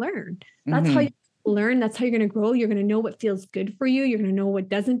you're going to learn. That's how you learn. That's how you're going to grow. You're going to know what feels good for you. You're going to know what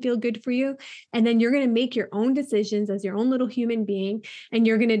doesn't feel good for you. And then you're going to make your own decisions as your own little human being. And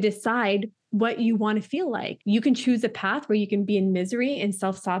you're going to decide what you want to feel like. You can choose a path where you can be in misery and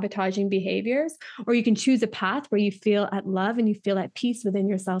self-sabotaging behaviors, or you can choose a path where you feel at love and you feel at peace within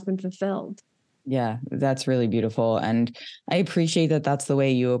yourself and fulfilled. Yeah, that's really beautiful. And I appreciate that that's the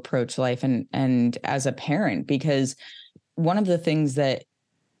way you approach life and as a parent, because one of the things that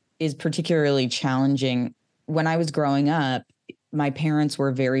is particularly challenging when I was growing up, my parents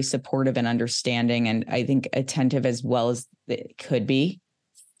were very supportive and understanding, and I think attentive as well as it could be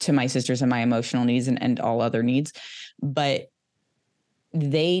to my sisters and my emotional needs and all other needs. But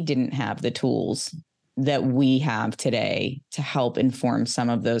they didn't have the tools that we have today to help inform some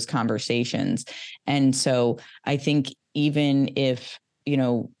of those conversations. And so I think even if,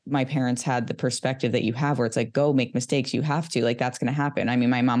 my parents had the perspective that you have, where it's like, go make mistakes, you have to, like, that's going to happen. I mean,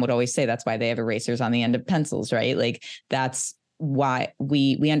 my mom would always say that's why they have erasers on the end of pencils, right? Like, that's why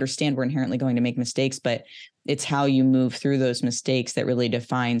we understand we're inherently going to make mistakes, but it's how you move through those mistakes that really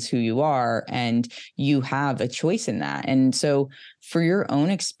defines who you are. And you have a choice in that. And so for your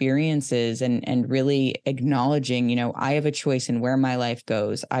own experiences and really acknowledging, I have a choice in where my life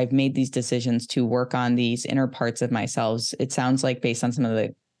goes. I've made these decisions to work on these inner parts of myself. It sounds like, based on some of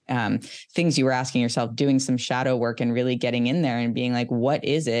the things you were asking yourself, doing some shadow work and really getting in there and being like, what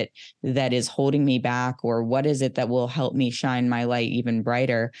is it that is holding me back? Or what is it that will help me shine my light even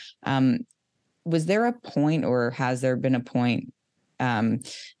brighter? Was there a point, or has there been a point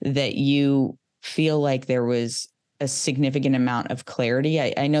that you feel like there was a significant amount of clarity?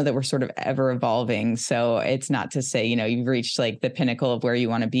 I know that we're sort of ever evolving, so it's not to say, you've reached like the pinnacle of where you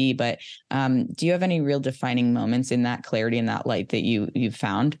want to be, but do you have any real defining moments in that clarity and that light that you've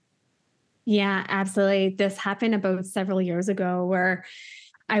found? Yeah, absolutely. This happened about several years ago where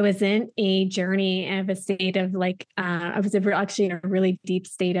I was in a journey of a state of like, I was actually in a really deep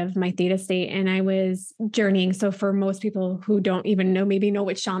state of my theta state, and I was journeying. So for most people who don't even know, maybe know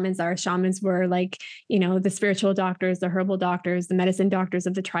what shamans are, shamans were like, the spiritual doctors, the herbal doctors, the medicine doctors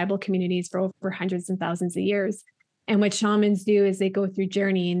of the tribal communities for over hundreds and thousands of years. And what shamans do is they go through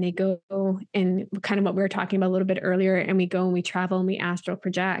journey, and they go and kind of what we were talking about a little bit earlier, and we go and we travel and we astral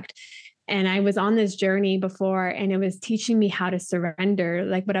project. And I was on this journey before, and it was teaching me how to surrender.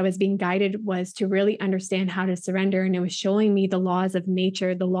 Like what I was being guided was to really understand how to surrender. And it was showing me the laws of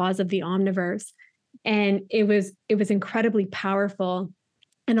nature, the laws of the omniverse. And it was incredibly powerful.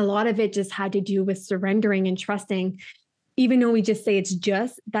 And a lot of it just had to do with surrendering and trusting. Even though we just say it's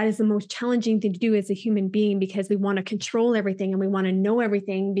just, that is the most challenging thing to do as a human being, because we want to control everything and we want to know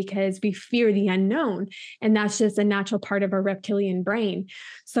everything because we fear the unknown. And that's just a natural part of our reptilian brain.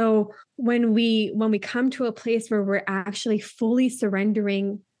 So when we come to a place where we're actually fully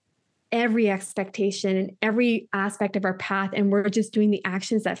surrendering every expectation and every aspect of our path, and we're just doing the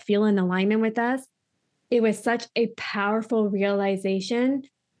actions that feel in alignment with us, it was such a powerful realization.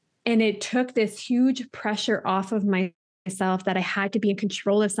 And it took this huge pressure off of myself that I had to be in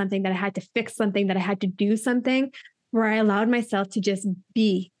control of something, that I had to fix something, that I had to do something, where I allowed myself to just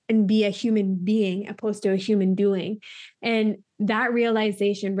be and be a human being opposed to a human doing. And that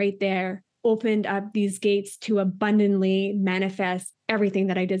realization right there opened up these gates to abundantly manifest everything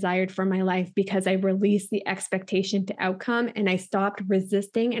that I desired for my life, because I released the expectation to outcome, and I stopped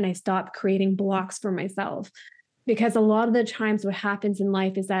resisting, and I stopped creating blocks for myself. Because a lot of the times what happens in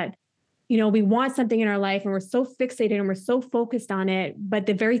life is that we want something in our life and we're so fixated and we're so focused on it. But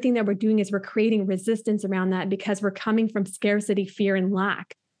the very thing that we're doing is we're creating resistance around that, because we're coming from scarcity, fear, and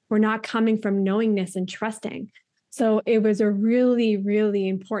lack. We're not coming from knowingness and trusting. So it was a really, really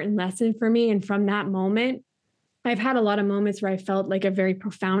important lesson for me. And from that moment, I've had a lot of moments where I felt like a very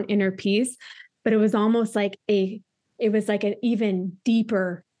profound inner peace, but it was almost like it was like an even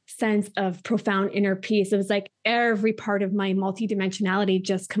deeper sense of profound inner peace. It was like every part of my multidimensionality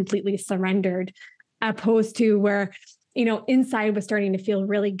just completely surrendered, opposed to where, inside was starting to feel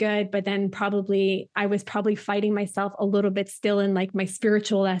really good, but then I was probably fighting myself a little bit still in like my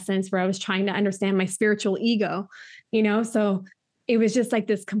spiritual essence, where I was trying to understand my spiritual ego, so it was just like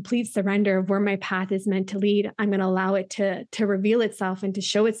this complete surrender of where my path is meant to lead. I'm going to allow it to reveal itself and to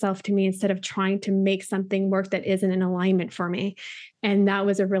show itself to me, instead of trying to make something work that isn't in alignment for me. And that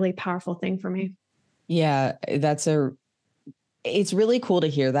was a really powerful thing for me. Yeah, it's really cool to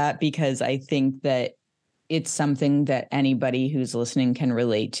hear that, because I think that it's something that anybody who's listening can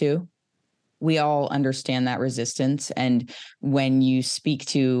relate to. We all understand that resistance. And when you speak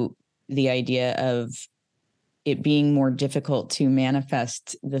to the idea of it being more difficult to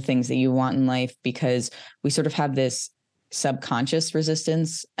manifest the things that you want in life, because we sort of have this subconscious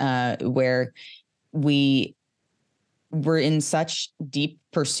resistance where we're in such deep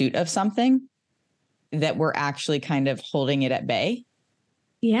pursuit of something that we're actually kind of holding it at bay.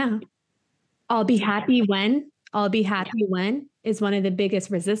 Yeah. I'll be happy when is one of the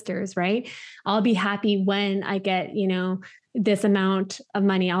biggest resistors, right? I'll be happy when I get, this amount of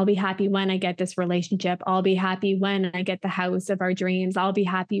money. I'll be happy when I get this relationship. I'll be happy when I get the house of our dreams. I'll be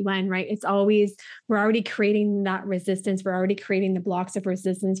happy when, right? It's always, we're already creating that resistance. We're already creating the blocks of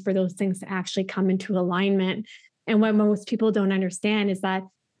resistance for those things to actually come into alignment. And what most people don't understand is that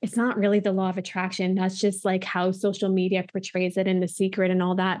it's not really the law of attraction. That's just like how social media portrays it and The Secret and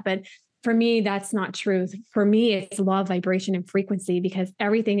all that. But for me, that's not truth. For me, it's law of vibration and frequency, because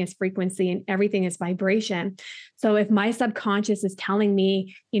everything is frequency and everything is vibration. So if my subconscious is telling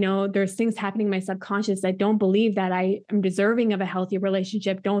me, there's things happening in my subconscious that don't believe that I am deserving of a healthy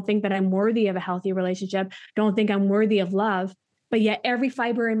relationship, don't think that I'm worthy of a healthy relationship, don't think I'm worthy of love. But yet every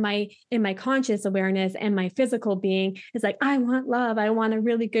fiber in my conscious awareness and my physical being is like, I want love. I want a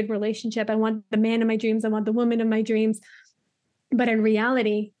really good relationship. I want the man of my dreams. I want the woman of my dreams. But in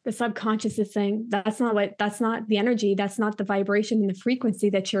reality, the subconscious is saying, that's not the energy. That's not the vibration and the frequency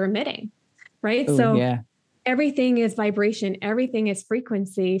that you're emitting. Right. Ooh, So yeah. everything is vibration. Everything is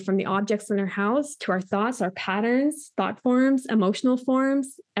frequency, from the objects in our house to our thoughts, our patterns, thought forms, emotional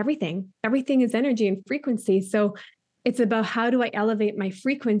forms, everything is energy and frequency. So it's about, how do I elevate my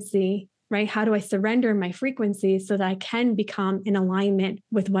frequency, right? How do I surrender my frequency so that I can become in alignment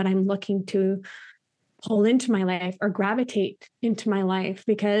with what I'm looking to pull into my life or gravitate into my life?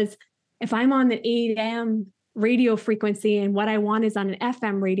 Because if I'm on the 8 a.m. radio frequency and what I want is on an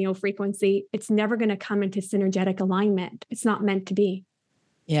FM radio frequency, it's never going to come into synergetic alignment. It's not meant to be.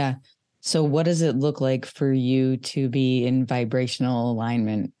 Yeah. So what does it look like for you to be in vibrational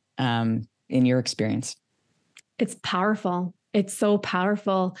alignment, in your experience? It's powerful. It's so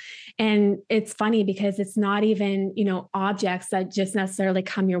powerful. And it's funny because it's not even, objects that just necessarily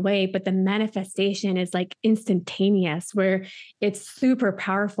come your way, but the manifestation is like instantaneous, where it's super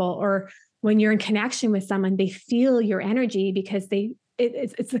powerful. Or when you're in connection with someone, they feel your energy because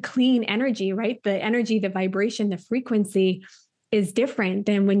it's a clean energy, right? The energy, the vibration, the frequency is different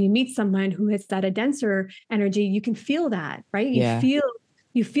than when you meet someone who has that a denser energy. You can feel that, right? Yeah.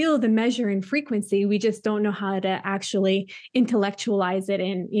 You feel the measure in frequency. We just don't know how to actually intellectualize it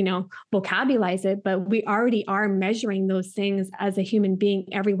and, vocabularize it, but we already are measuring those things as a human being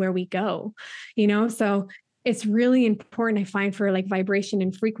everywhere we go, so it's really important, I find, for like vibration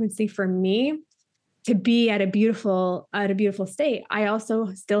and frequency for me to be at a beautiful state. I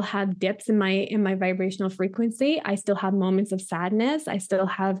also still have dips in my vibrational frequency. I still have moments of sadness. I still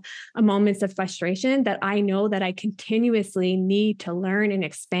have moments of frustration that I know that I continuously need to learn and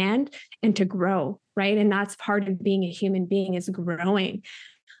expand and to grow, right? And that's part of being a human being, is growing.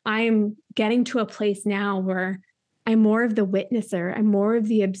 I'm getting to a place now where I'm more of the witnesser. I'm more of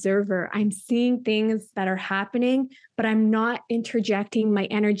the observer. I'm seeing things that are happening, but I'm not interjecting my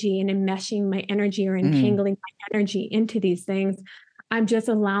energy and enmeshing my energy or entangling my energy into these things. I'm just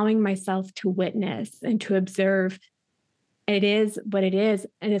allowing myself to witness and to observe. It is what it is.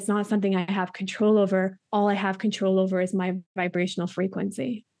 And it's not something I have control over. All I have control over is my vibrational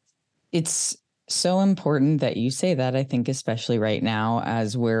frequency. It's so important that you say that, I think, especially right now,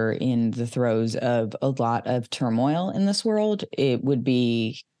 as we're in the throes of a lot of turmoil in this world. It would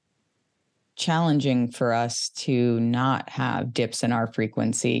be challenging for us to not have dips in our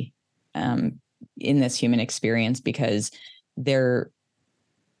frequency in this human experience, because there's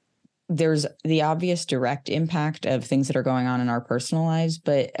the obvious direct impact of things that are going on in our personal lives.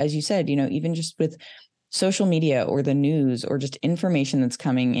 But as you said, even just with social media or the news or just information that's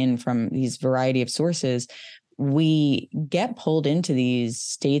coming in from these variety of sources, we get pulled into these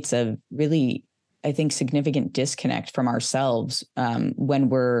states of really, I think, significant disconnect from ourselves when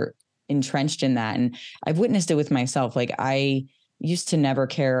we're entrenched in that. And I've witnessed it with myself. Like, I used to never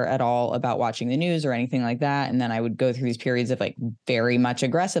care at all about watching the news or anything like that. And then I would go through these periods of like very much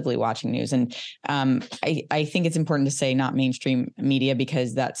aggressively watching news. And I think it's important to say not mainstream media,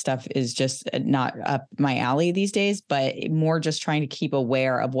 because that stuff is just not up my alley these days, but more just trying to keep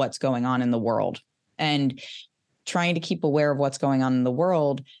aware of what's going on in the world, and trying to keep aware of what's going on in the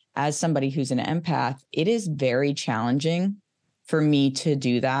world. As somebody who's an empath, it is very challenging for me to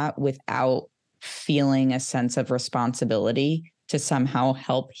do that without feeling a sense of responsibility to somehow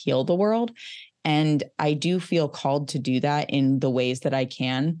help heal the world. And I do feel called to do that in the ways that I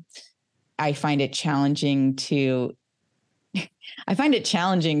can. I find it challenging to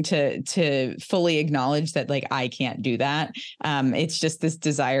fully acknowledge that, like, I can't do that. It's just this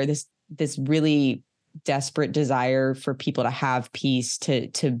desire, this really desperate desire for people to have peace,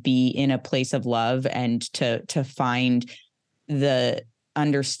 to be in a place of love, and to find the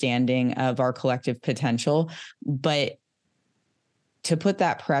understanding of our collective potential. But to put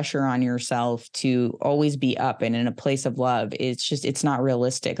that pressure on yourself to always be up and in a place of love, it's not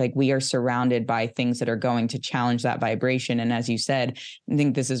realistic. Like, we are surrounded by things that are going to challenge that vibration. And as you said, I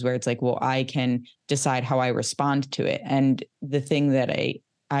think this is where it's like, well, I can decide how I respond to it. And the thing that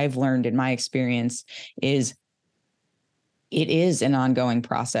I've learned in my experience is it is an ongoing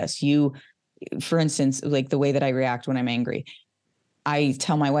process. For instance, like the way that I react when I'm angry, I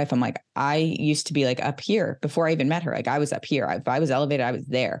tell my wife, I'm like, I used to be like up here before I even met her. Like, I was up here. If I was elevated, I was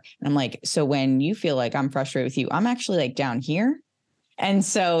there. And I'm like, so when you feel like I'm frustrated with you, I'm actually like down here. And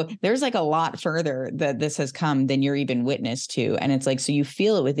so there's like a lot further that this has come than you're even witness to. And it's like, so you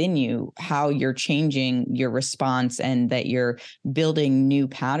feel it within you, how you're changing your response and that you're building new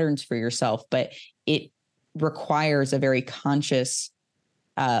patterns for yourself. But it requires a very conscious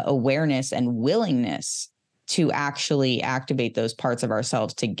awareness and willingness to actually activate those parts of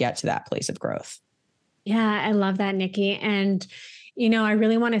ourselves to get to that place of growth. Yeah, I love that, Nikki. And I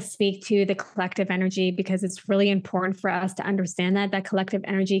really want to speak to the collective energy because it's really important for us to understand that collective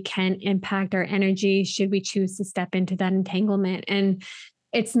energy can impact our energy should we choose to step into that entanglement. And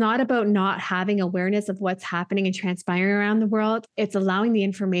it's not about not having awareness of what's happening and transpiring around the world. It's allowing the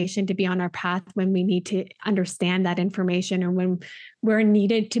information to be on our path when we need to understand that information or when we're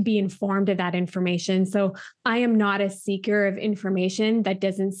needed to be informed of that information. So I am not a seeker of information that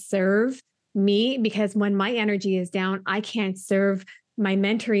doesn't serve me, because when my energy is down, I can't serve my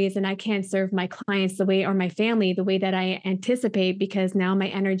mentorees and I can't serve my clients the way, or my family the way that I anticipate, because now my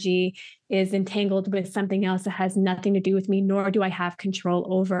energy is entangled with something else that has nothing to do with me, nor do I have control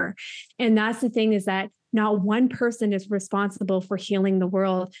over. And that's the thing, is that not one person is responsible for healing the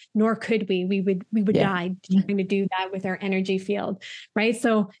world, nor could we. We would die trying to do that with our energy field, right?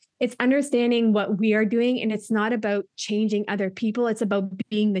 So it's understanding what we are doing, and it's not about changing other people. It's about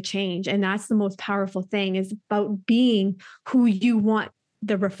being the change. And that's the most powerful thing, is about being who you want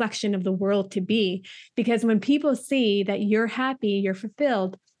the reflection of the world to be. Because when people see that you're happy, you're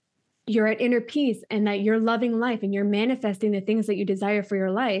fulfilled, you're at inner peace, and that you're loving life and you're manifesting the things that you desire for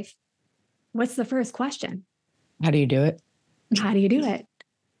your life, what's the first question? How do you do it? How do you do it?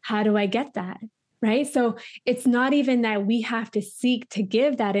 How do I get that? Right. So it's not even that we have to seek to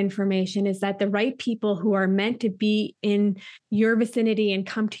give that information, is that the right people who are meant to be in your vicinity and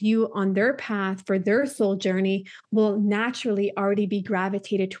come to you on their path for their soul journey will naturally already be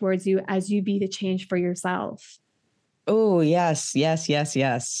gravitated towards you as you be the change for yourself. Oh, yes, yes, yes,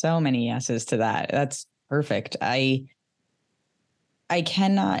 yes. So many yeses to that. That's perfect. I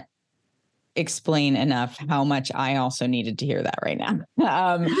cannot explain enough how much I also needed to hear that right now.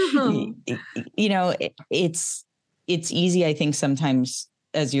 It's easy, I think, sometimes,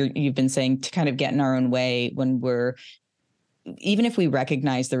 as you've been saying, to kind of get in our own way when even if we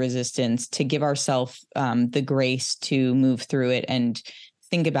recognize the resistance, to give ourselves the grace to move through it and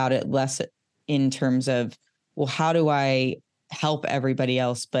think about it less in terms of, well, how do I help everybody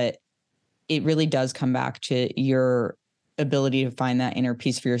else? But it really does come back to your ability to find that inner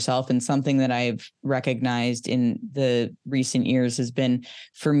peace for yourself. And something that I've recognized in the recent years has been,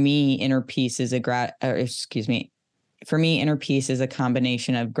 for me, inner peace is inner peace is a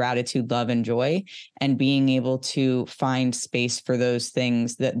combination of gratitude, love, and joy, and being able to find space for those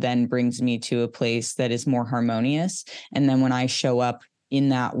things that then brings me to a place that is more harmonious. And then when I show up in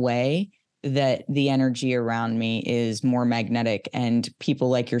that way, that the energy around me is more magnetic, and people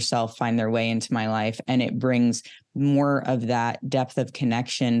like yourself find their way into my life, and it brings more of that depth of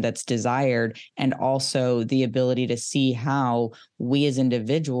connection that's desired, and also the ability to see how we as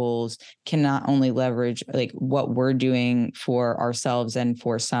individuals can not only leverage like what we're doing for ourselves and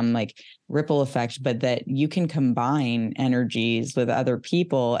for some like ripple effect, but that you can combine energies with other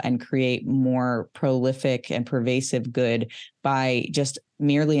people and create more prolific and pervasive good by just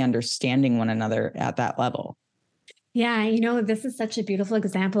merely understanding one another at that level. Yeah, this is such a beautiful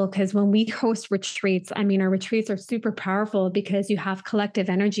example, because when we host retreats, our retreats are super powerful because you have collective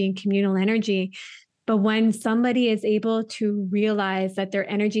energy and communal energy. But when somebody is able to realize that their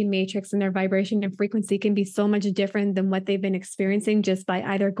energy matrix and their vibration and frequency can be so much different than what they've been experiencing just by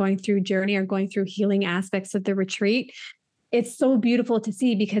either going through journey or going through healing aspects of the retreat, it's so beautiful to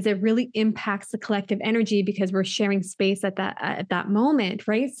see, because it really impacts the collective energy, because we're sharing space at that moment,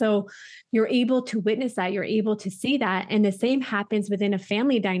 right? So you're able to witness that, you're able to see that. And the same happens within a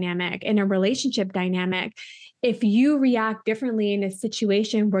family dynamic and a relationship dynamic. If you react differently in a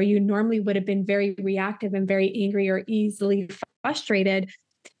situation where you normally would have been very reactive and very angry or easily frustrated,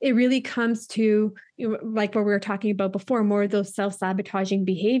 it really comes to, like what we were talking about before, more of those self-sabotaging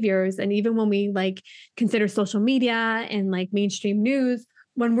behaviors. And even when we like consider social media and like mainstream news,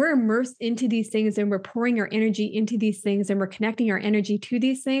 when we're immersed into these things and we're pouring our energy into these things and we're connecting our energy to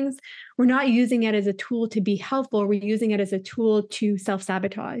these things, we're not using it as a tool to be helpful. We're using it as a tool to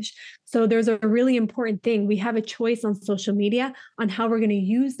self-sabotage. So there's a really important thing. We have a choice on social media on how we're going to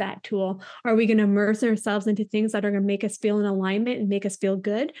use that tool. Are we going to immerse ourselves into things that are going to make us feel in alignment and make us feel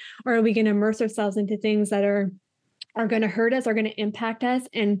good? Or are we going to immerse ourselves into things that are going to hurt us, are going to impact us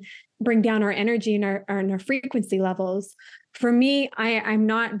and bring down our energy and our frequency levels? For me, I'm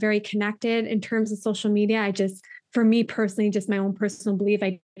not very connected in terms of social media. For me personally, just my own personal belief,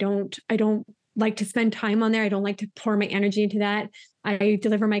 I don't like to spend time on there. I don't like to pour my energy into that. I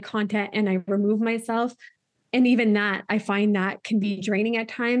deliver my content and I remove myself. And even that, I find that can be draining at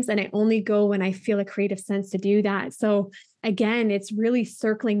times. And I only go when I feel a creative sense to do that. So again, it's really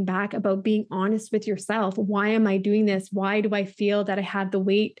circling back about being honest with yourself. Why am I doing this? Why do I feel that I have the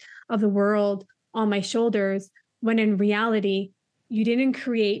weight of the world on my shoulders, when in reality, you didn't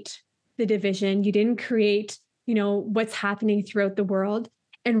create the division. You didn't create what's happening throughout the world.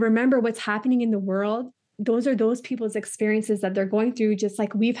 And remember, what's happening in the world, those are those people's experiences that they're going through, just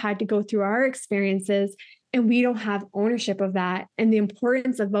like we've had to go through our experiences, and we don't have ownership of that. And the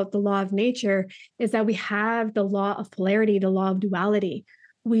importance about the law of nature is that we have the law of polarity, the law of duality.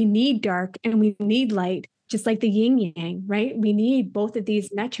 We need dark and we need light, just like the yin yang, right? We need both of these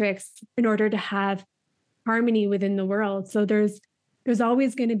metrics in order to have harmony within the world. So there's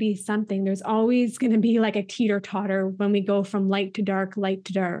always going to be something. There's always going to be like a teeter-totter when we go from light to dark, light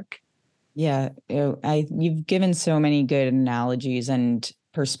to dark. Yeah, you've given so many good analogies and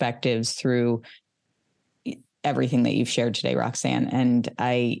perspectives through everything that you've shared today, Roxanne. And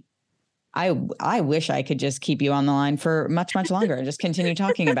I wish I could just keep you on the line for much, much longer and just continue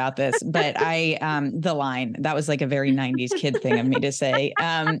talking about this. But the line, that was like a very 90s kid thing of me to say.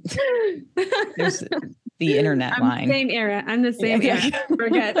 There's the internet line. Same era. I'm the same era.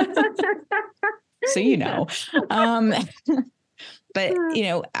 Forget. So, but,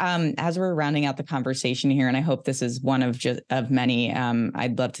 as we're rounding out the conversation here, and I hope this is one of many,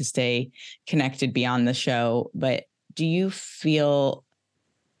 I'd love to stay connected beyond the show, but do you feel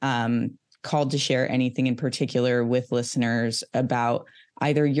called to share anything in particular with listeners about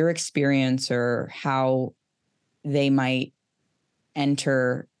either your experience or how they might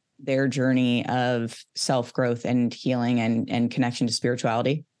enter their journey of self-growth and healing and connection to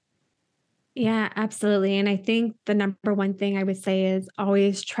spirituality? Yeah, absolutely. And I think the number one thing I would say is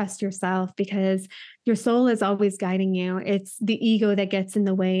always trust yourself, because your soul is always guiding you. It's the ego that gets in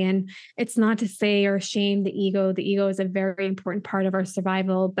the way. And it's not to say or shame the ego. The ego is a very important part of our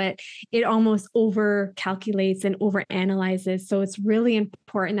survival, but it almost over calculates and over analyzes. So it's really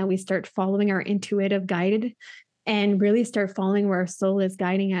important that we start following our intuitive guide and really start following where our soul is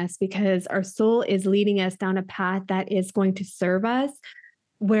guiding us, because our soul is leading us down a path that is going to serve us,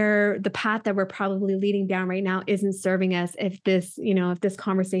 where the path that we're probably leading down right now isn't serving us. If this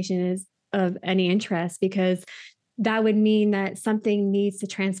conversation is of any interest, because that would mean that something needs to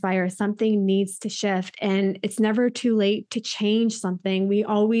transpire, something needs to shift, and it's never too late to change something. We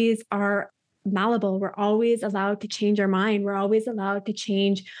always are malleable. We're always allowed to change our mind. We're always allowed to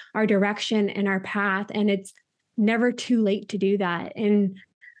change our direction and our path. And it's never too late to do that. And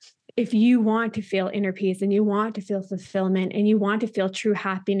if you want to feel inner peace and you want to feel fulfillment and you want to feel true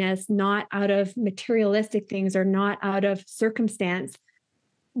happiness, not out of materialistic things or not out of circumstance,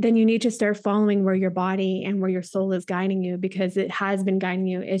 then you need to start following where your body and where your soul is guiding you, because it has been guiding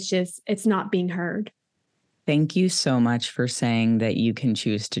you. It's not being heard. Thank you so much for saying that you can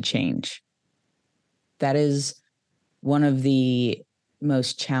choose to change. That is one of the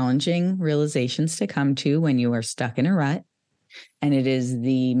most challenging realizations to come to when you are stuck in a rut. And it is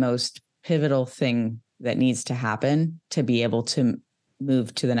the most pivotal thing that needs to happen to be able to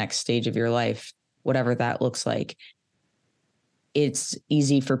move to the next stage of your life, whatever that looks like. It's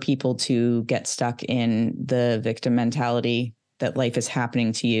easy for people to get stuck in the victim mentality that life is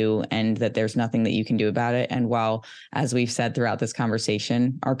happening to you and that there's nothing that you can do about it. And while, as we've said throughout this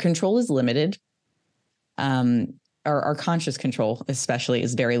conversation, our control is limited, our conscious control especially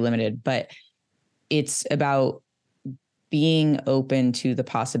is very limited, but it's about being open to the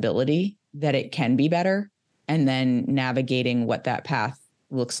possibility that it can be better, and then navigating what that path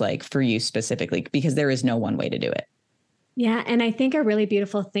looks like for you specifically, because there is no one way to do it. Yeah. And I think a really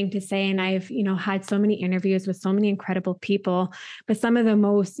beautiful thing to say, and I've, had so many interviews with so many incredible people, but some of the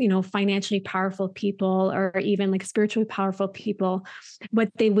most, financially powerful people, or even like spiritually powerful people, what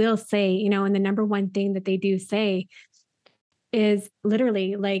they will say, and the number one thing that they do say is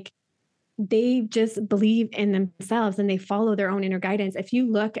literally like, they just believe in themselves and they follow their own inner guidance. If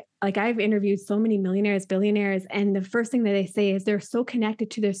you look, like I've interviewed so many millionaires, billionaires, and the first thing that they say is they're so connected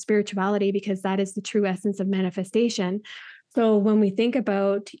to their spirituality, because that is the true essence of manifestation. So when we think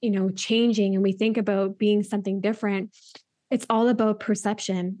about, changing and we think about being something different, it's all about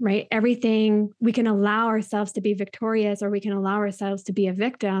perception, right? Everything, we can allow ourselves to be victorious or we can allow ourselves to be a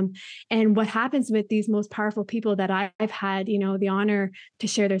victim. And what happens with these most powerful people that I've had, the honor to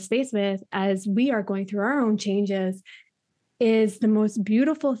share their space with as we are going through our own changes, is the most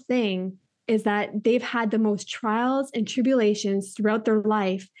beautiful thing is that they've had the most trials and tribulations throughout their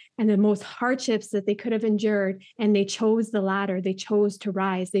life and the most hardships that they could have endured. And they chose the latter. They chose to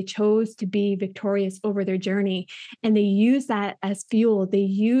rise. They chose to be victorious over their journey. And they use that as fuel. They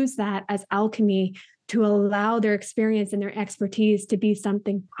use that as alchemy to allow their experience and their expertise to be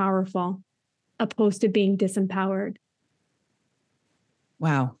something powerful, opposed to being disempowered.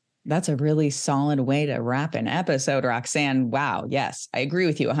 Wow. That's a really solid way to wrap an episode, Roxanne. Wow. Yes, I agree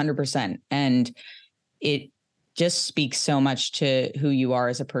with you 100%. And it just speaks so much to who you are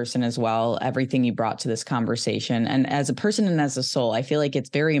as a person as well, everything you brought to this conversation. And as a person and as a soul, I feel like it's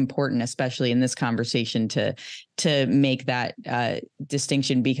very important, especially in this conversation, to make that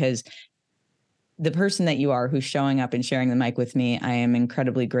distinction, because the person that you are, who's showing up and sharing the mic with me, I am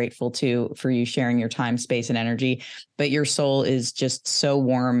incredibly grateful for you sharing your time, space, and energy. But your soul is just so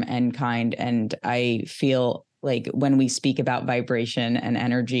warm and kind. And I feel like when we speak about vibration and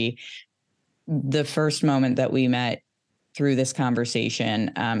energy, the first moment that we met through this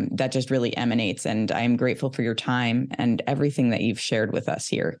conversation, that just really emanates. And I am grateful for your time and everything that you've shared with us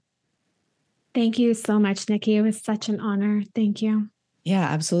here. Thank you so much, Nikki. It was such an honor. Thank you. Yeah,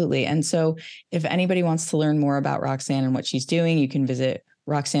 absolutely. And so if anybody wants to learn more about Roxanne and what she's doing, you can visit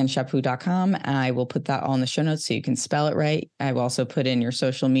roxannechaput.com. I will put that all in the show notes so you can spell it right. I will also put in your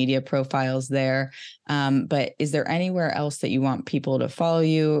social media profiles there. But is there anywhere else that you want people to follow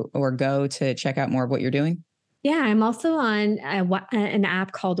you or go to check out more of what you're doing? Yeah, I'm also on an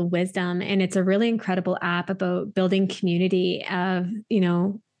app called Wisdom, and it's a really incredible app about building community of,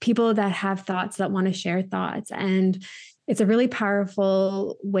 people that have thoughts that want to share thoughts. And it's a really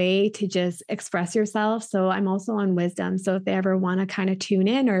powerful way to just express yourself. So I'm also on Wisdom. So if they ever want to kind of tune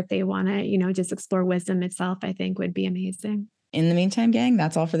in, or if they want to, just explore Wisdom itself, I think would be amazing. In the meantime, gang,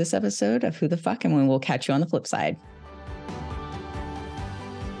 that's all for this episode of Who the Fuck, and we will catch you on the flip side.